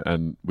family.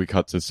 And we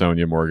cut to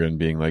Sonia Morgan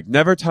being like,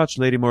 never touch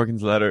Lady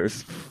Morgan's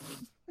letters.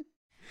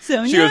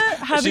 Sonia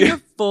having a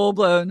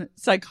full-blown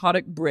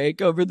psychotic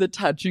break over the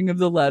touching of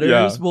the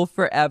letters will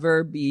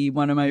forever be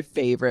one of my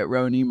favorite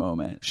Roni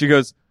moments. She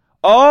goes,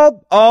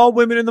 all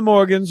women in the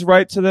Morgans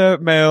write to their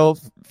male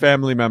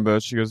family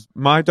members. She goes,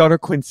 my daughter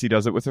Quincy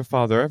does it with her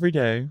father every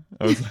day.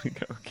 I was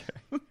like,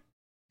 okay.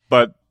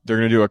 But they're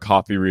going to do a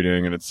coffee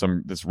reading, and it's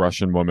this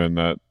Russian woman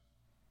that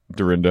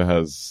Dorinda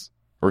has,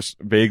 or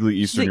vaguely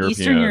Eastern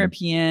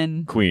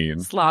European queen.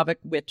 Slavic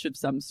witch of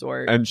some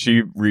sort. And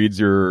she reads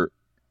your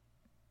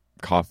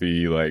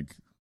coffee, like,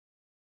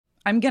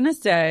 I'm gonna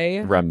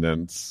say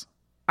remnants.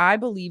 I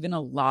believe in a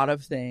lot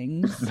of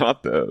things.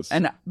 Not this.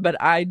 But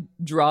I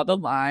draw the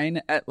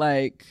line at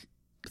like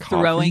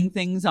throwing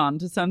things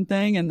onto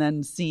something and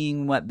then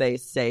seeing what they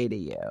say to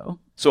you.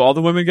 So all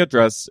the women get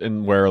dressed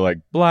and wear like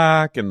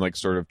black and like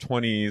sort of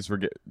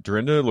 20s.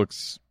 Dorinda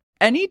looks...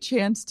 Any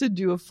chance to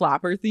do a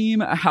flapper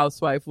theme, a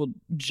housewife will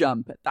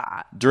jump at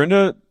that.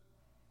 Dorinda,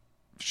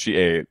 she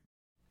ate.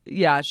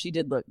 Yeah, she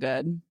did look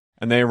good.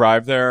 And they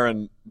arrive there,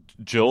 and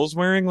Jill's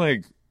wearing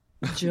like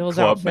Jill's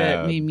Club outfit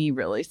Med. made me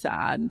really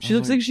sad. She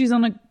looks like she's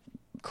on a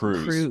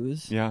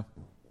cruise. Yeah.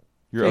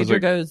 Phaedra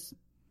goes,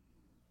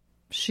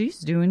 she's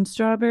doing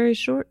Strawberry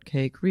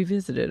Shortcake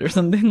Revisited or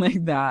something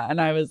like that. And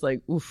I was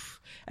like,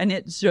 oof. And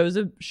it shows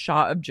a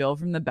shot of Jill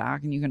from the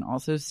back, and you can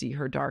also see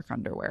her dark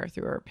underwear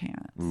through her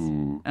pants.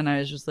 Ooh. And I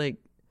was just like,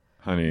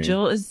 honey,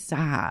 Jill is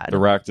sad. The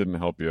rack didn't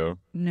help you.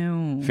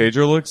 No.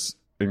 Phaedra looks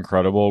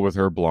incredible with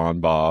her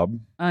blonde bob.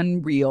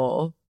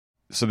 Unreal.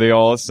 So they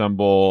all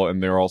assemble,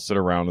 and they all sit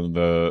around, and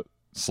the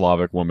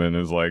Slavic woman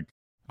is like,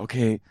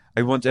 okay,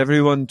 I want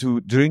everyone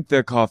to drink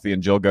their coffee.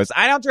 And Jill goes,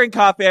 I don't drink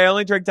coffee. I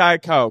only drink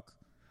Diet Coke.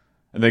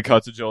 And they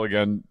cut to Jill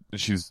again.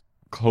 She's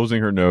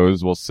closing her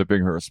nose while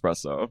sipping her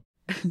espresso.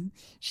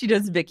 She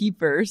does Vicky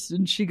first,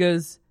 and she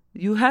goes,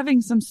 you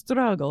having some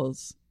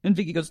struggles? And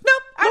Vicky goes,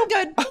 nope, I'm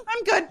good.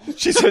 I'm good.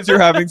 She says you're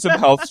having some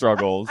health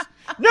struggles.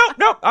 No,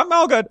 I'm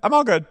all good.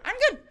 I'm good.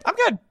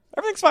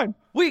 Everything's fine.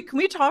 Wait, can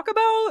we talk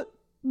about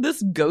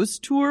this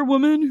ghost tour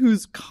woman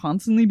who's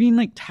constantly being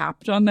like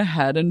tapped on the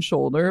head and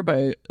shoulder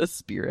by a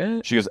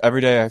spirit? She goes,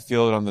 every day I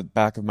feel it on the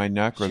back of my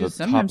neck or the top of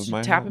my head. Sometimes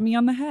she's tapping me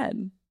on the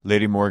head.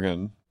 Lady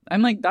Morgan.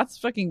 I'm like, that's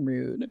fucking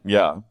rude.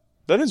 Yeah,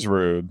 that is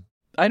rude.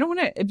 I don't want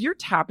to. If you're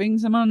tapping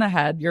someone on the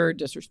head, you're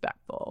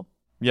disrespectful.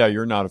 Yeah,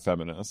 you're not a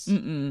feminist.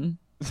 Mm-mm.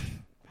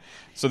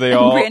 So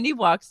Brandy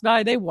walks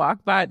by. They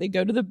walk by. They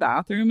go to the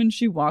bathroom, and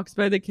she walks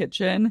by the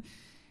kitchen,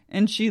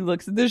 and she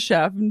looks at the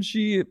chef, and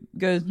she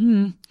goes,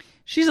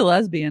 she's a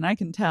lesbian, I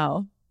can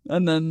tell.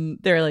 And then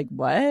they're like,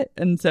 what?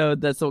 And so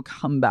this will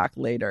come back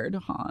later to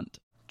haunt.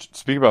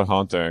 Speak about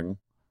haunting.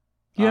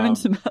 You having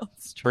some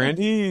health?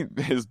 Brandy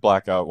is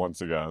blackout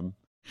once again.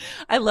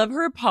 I love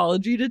her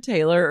apology to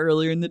Taylor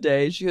earlier in the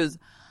day. She goes,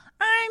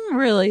 I'm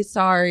really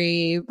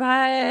sorry,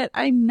 but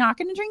I'm not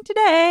going to drink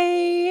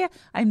today.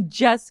 I'm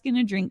just going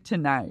to drink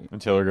tonight.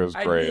 And Taylor goes,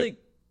 great. I'd be like,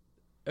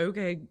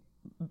 okay,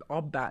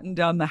 I'll batten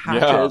down the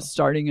hatches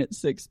starting at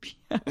 6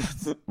 p.m.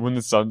 When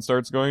the sun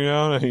starts going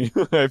down, I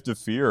have to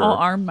fear. I'll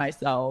arm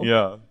myself.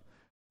 Yeah.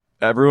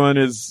 Everyone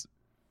is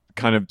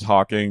kind of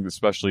talking,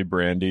 especially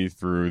Brandy,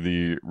 through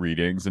the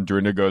readings. And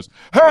Dorinda goes,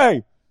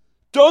 hey,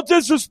 don't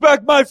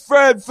disrespect my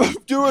friend for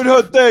doing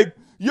her thing.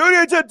 You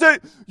need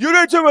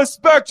to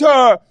respect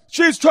her.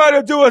 She's trying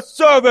to do a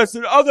service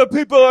and other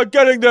people are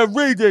getting their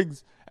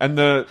readings. And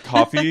the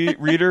coffee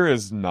reader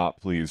is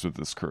not pleased with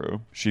this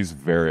crew. She's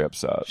very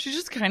upset. She's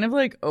just kind of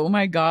like, oh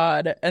my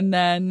God. And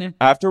then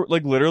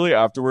literally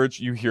afterwards,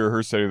 you hear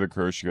her say to the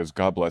crew, she goes,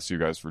 God bless you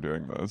guys for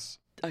doing this.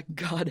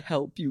 God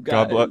help you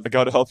guys.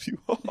 God help you.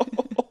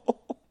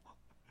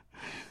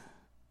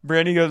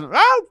 Brandy goes,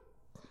 oh,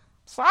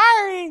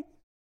 sorry.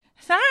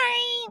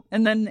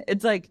 And then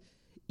it's like,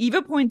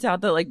 Eva points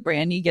out that like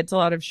Brandy gets a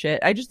lot of shit.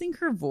 I just think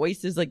her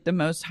voice is like the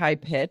most high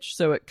pitched,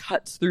 so it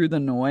cuts through the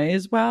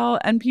noise well,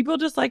 and people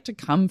just like to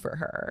come for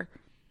her.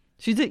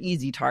 She's an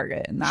easy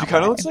target in that way. She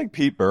kind of looks like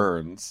Pete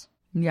Burns.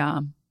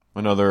 Yeah.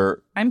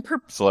 Another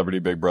celebrity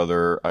Big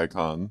Brother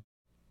icon.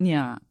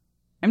 Yeah.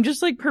 I'm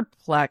just like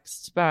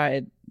perplexed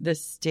by the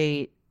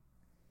state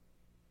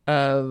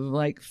of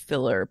like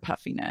filler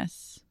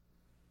puffiness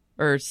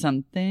or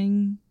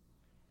something.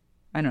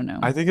 I don't know.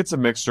 I think it's a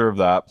mixture of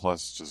that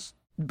plus just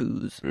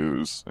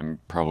booze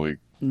and probably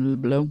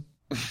blow.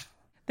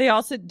 They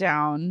all sit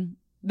down.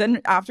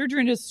 Then after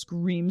Dorinda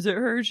screams at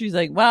her, she's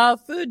like, well,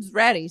 food's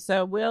ready,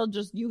 so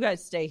you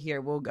guys stay here,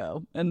 we'll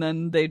go. And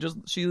then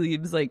she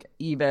leaves like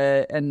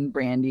Eva and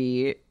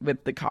Brandy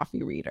with the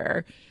coffee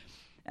reader.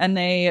 And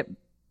they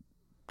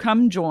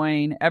come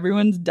join,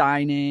 everyone's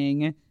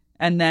dining,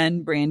 And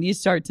then Brandy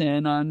starts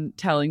in on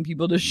telling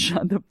people to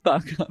shut the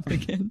fuck up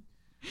again.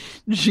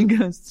 She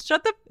goes,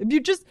 if you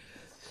just,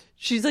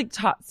 she's like,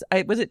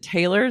 was it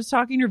Taylor's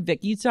talking or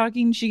Vicky's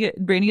talking?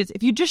 Brandy goes,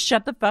 if you just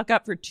shut the fuck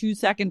up for 2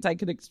 seconds, I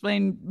could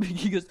explain.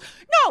 Vicky goes,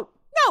 no,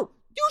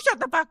 you shut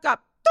the fuck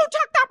up. Don't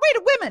talk that way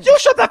to women. You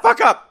shut that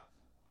fuck up.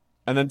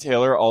 And then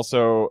Taylor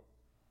also,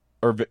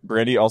 or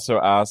Brandy also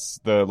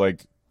asks the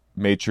like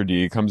maitre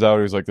d' comes out,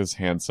 who's like this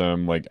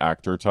handsome like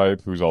actor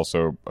type who's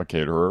also a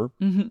caterer.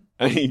 Mm-hmm.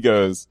 And he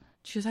goes,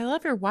 she goes, I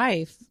love your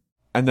wife.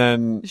 And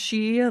then is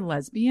she a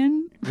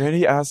lesbian?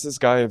 Brandy asks this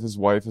guy if his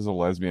wife is a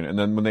lesbian. And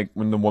then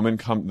when the woman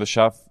the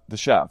chef,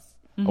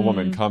 mm-hmm. a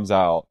woman comes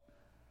out,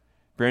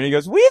 Brandy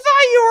goes, we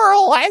thought you were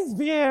a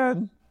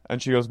lesbian.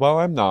 And she goes, well,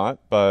 I'm not,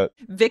 but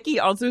Vicky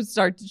also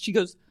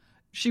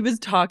she was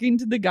talking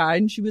to the guy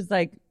and she was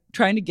like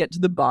trying to get to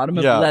the bottom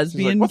of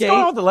lesbian What's gate. going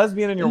on with the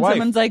lesbian and your wife?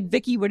 Someone's like,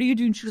 Vicky, what are you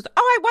doing? She goes,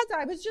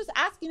 I was just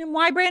asking him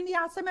why Brandy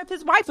asked him if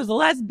his wife was a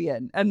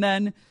lesbian. And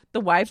then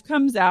the wife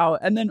comes out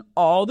and then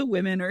all the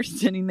women are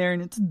sitting there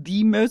and it's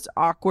the most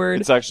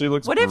awkward. It actually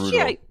looks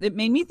brutal. It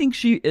made me think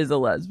she is a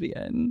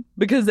lesbian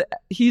because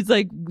he's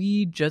like,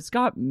 we just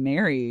got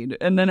married.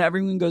 And then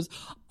everyone goes,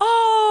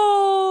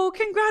 oh,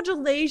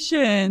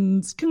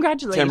 congratulations.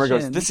 Tamara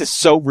goes, this is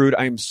so rude.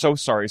 I am so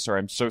sorry, sir.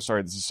 I'm so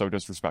sorry. This is so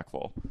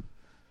disrespectful.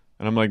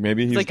 And I'm like,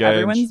 maybe he's like, gay.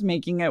 everyone's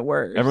making it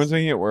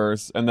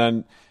worse. And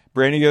then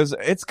Brandy goes,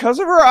 it's because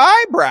of her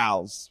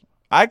eyebrows.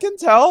 I can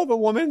tell if a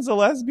woman's a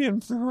lesbian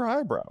through her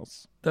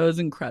eyebrows. That was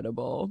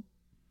incredible.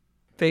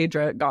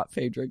 Phaedra got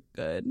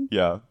good.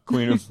 Yeah.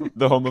 Queen of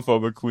the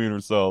homophobic queen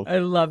herself. I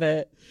love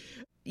it.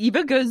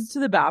 Eva goes to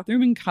the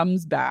bathroom and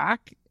comes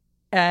back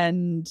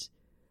and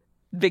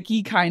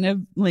Vicky kind of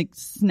like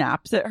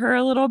snaps at her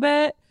a little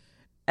bit.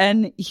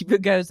 And Eva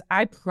goes,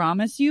 I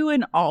promise you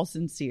in all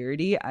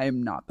sincerity, I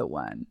am not the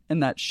one.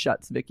 And that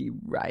shuts Vicky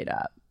right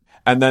up.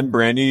 And then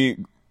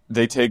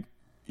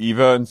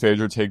Eva and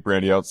Phaedra take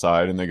Brandy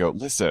outside and they go,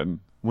 listen,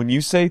 when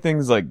you say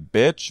things like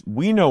bitch,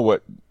 we know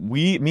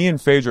me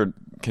and Phaedra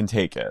can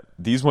take it.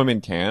 These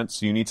women can't,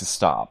 so you need to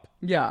stop.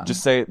 Yeah.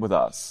 Just say it with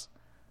us.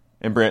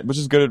 And which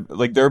is good.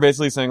 Like, they're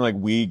basically saying like,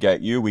 we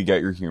get you, we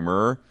get your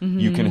humor. Mm-hmm.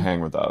 You can hang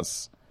with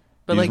us.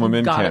 But these like, women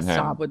you gotta can't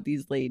stop hang with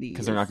these ladies.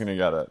 because they're not going to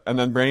get it. And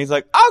then Brandy's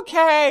like,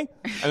 okay.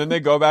 And then they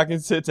go back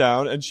and sit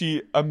down and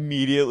she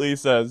immediately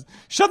says,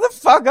 shut the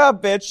fuck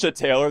up, bitch, to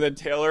Taylor. Then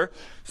Taylor,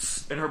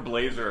 in her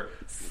blazer,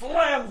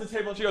 slams the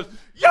table and she goes,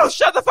 yo,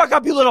 shut the fuck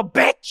up, you little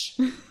bitch.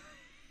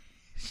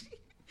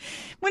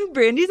 When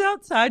Brandy's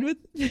outside with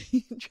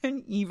Phaedra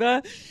and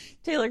Eva,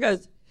 Taylor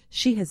goes,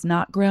 she has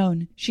not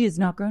grown. She has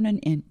not grown an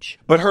inch.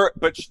 But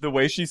the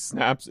way she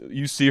snaps,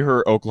 you see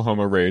her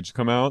Oklahoma rage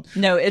come out.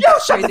 No, it's yo,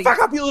 crazy. Shut the fuck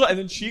up, you little. And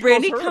then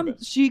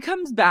Brandy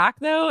comes back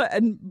though,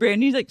 and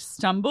Brandy like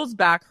stumbles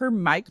back. Her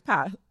mic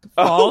pack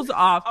falls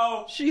off.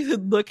 Oh. She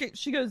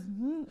goes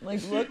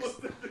like looks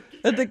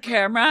at the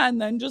camera and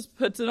then just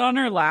puts it on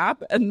her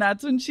lap, and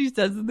that's when she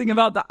says the thing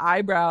about the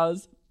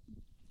eyebrows,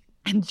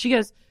 and she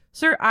goes,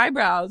 "Sir,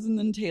 eyebrows," and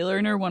then Taylor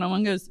in her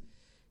one-on-one goes,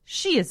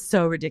 she is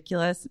so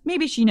ridiculous.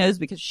 Maybe she knows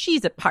because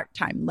she's a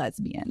part-time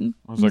lesbian.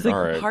 I was like,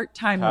 all right.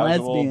 Part-time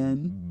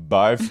lesbian.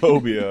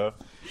 Biphobia.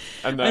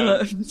 And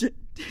then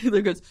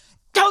Taylor goes,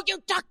 don't you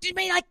talk to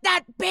me like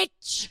that,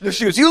 bitch. No,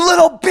 she goes, you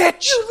little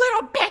bitch. You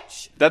little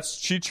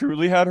bitch. She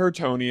truly had her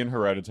Tony in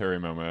Hereditary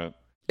moment.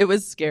 It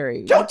was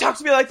scary. Don't talk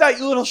to me like that,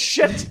 you little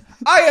shit.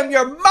 I am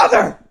your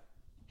mother.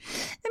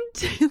 And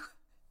Taylor,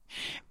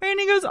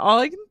 Brandy goes, all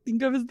I can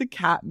think of is the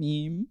cat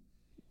meme.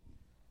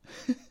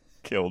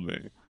 Killed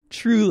me.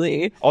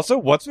 Truly. Also,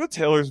 what's with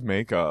Taylor's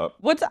makeup?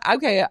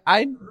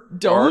 I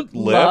don't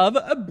love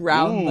a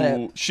brown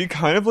lip. She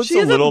kind of looks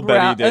a little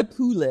Betty a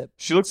poo lip.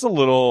 She looks a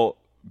little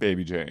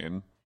Baby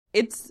Jane.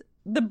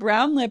 The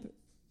brown lip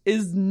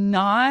is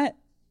not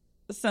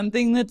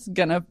something that's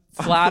gonna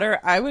flatter.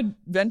 I would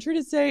venture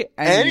to say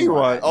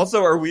anyone.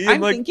 Also, are we?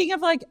 I'm thinking of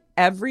like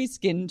every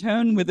skin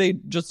tone with a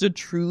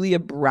truly a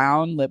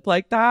brown lip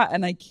like that,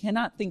 and I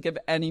cannot think of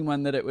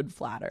anyone that it would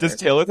flatter. Does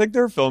Taylor think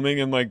they're filming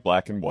in like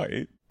black and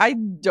white? I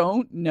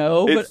don't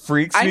know. It but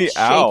freaks I'm me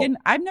shaken.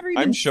 out. I've never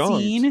even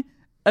seen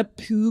a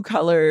poo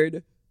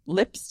colored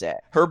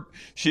lipstick. Her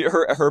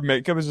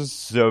makeup is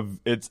just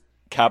it's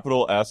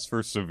capital S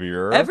for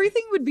severe.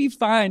 Everything would be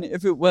fine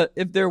if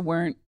there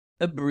weren't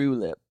a brew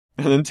lip.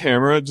 And then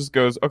Tamara just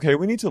goes, okay,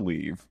 we need to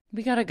leave.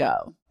 We gotta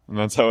go. And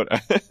that's how it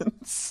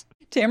ends.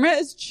 Tamara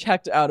is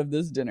checked out of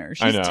this dinner.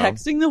 She's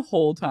texting the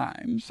whole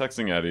time. She's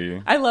texting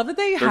Eddie. I love that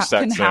they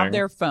can have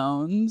their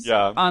phones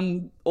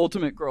on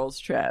Ultimate Girls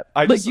Trip.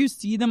 You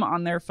see them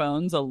on their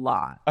phones a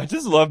lot. I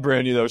just love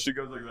Brandy, though. She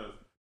goes like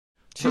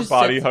this. Her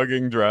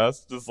body-hugging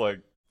dress, just like...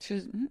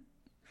 She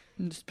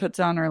just puts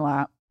on her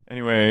lap.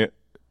 Anyway,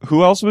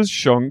 who else was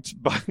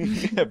shunked by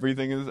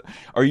everything?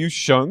 Are you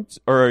shunked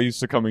or are you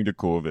succumbing to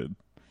COVID?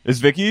 Is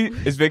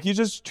Vicky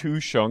just too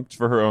shunked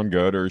for her own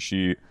good, or is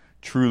she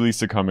truly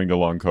succumbing to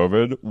long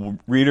COVID?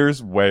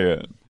 Readers, weigh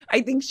in.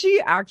 I think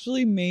she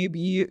actually may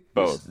be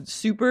both.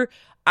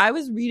 I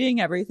was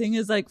reading everything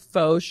as like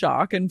faux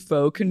shock and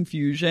faux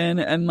confusion,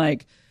 and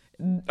like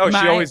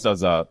she always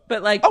does that.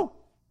 But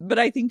but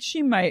I think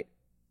she might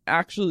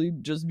actually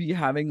just be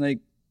having like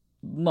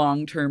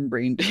long-term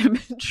brain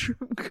damage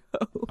from coke.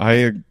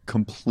 I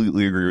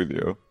completely agree with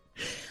you.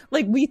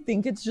 Like, we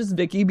think it's just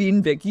Vicky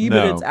being Vicky,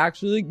 but it's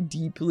actually like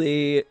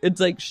deeply, it's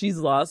like she's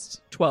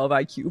lost 12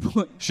 IQ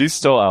points. She's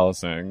still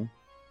Alicing.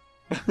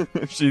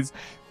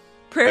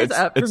 Prayers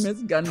up for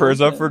Miss Gumbelson.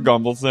 Prayers up for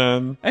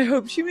Gumbelson. I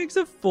hope she makes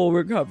a full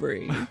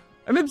recovery.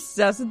 I'm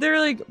obsessed with their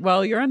like,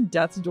 well, you're on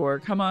death's door.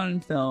 Come on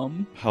and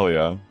film. Hell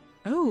yeah.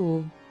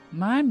 Oh,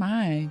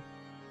 my.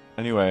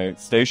 Anyway,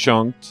 stay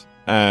shunked,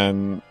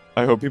 and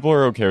I hope people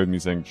are okay with me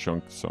saying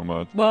shunked so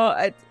much.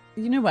 Well,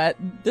 you know what?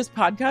 This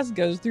podcast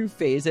goes through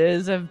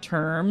phases of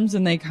terms,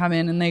 and they come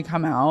in and they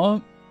come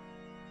out.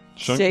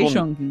 Stay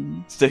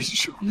shunky. Stay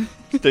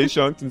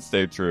shunked and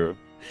stay true.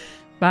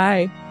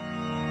 Bye.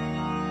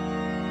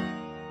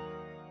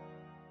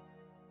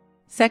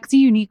 Sexy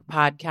Unique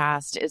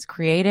Podcast is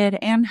created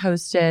and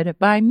hosted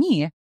by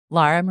me,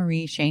 Lara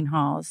Marie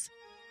Shane-Halls.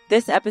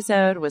 This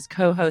episode was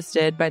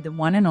co-hosted by the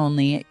one and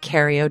only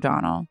Carrie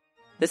O'Donnell.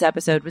 This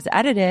episode was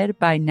edited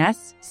by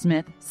Ness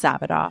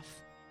Smith-Savadoff.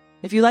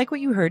 If you like what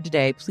you heard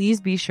today,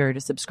 please be sure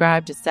to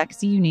subscribe to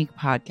Sexy Unique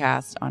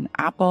Podcast on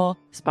Apple,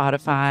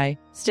 Spotify,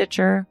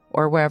 Stitcher,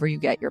 or wherever you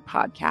get your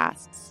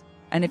podcasts.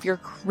 And if you're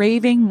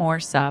craving more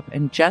sup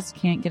and just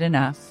can't get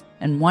enough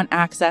and want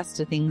access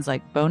to things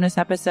like bonus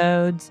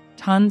episodes,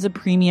 tons of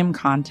premium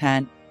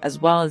content, as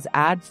well as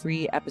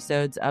ad-free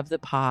episodes of the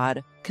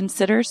pod,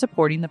 consider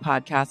supporting the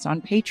podcast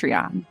on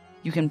Patreon.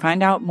 You can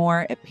find out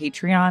more at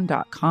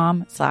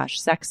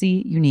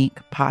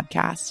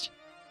patreon.com/sexyuniquepodcast.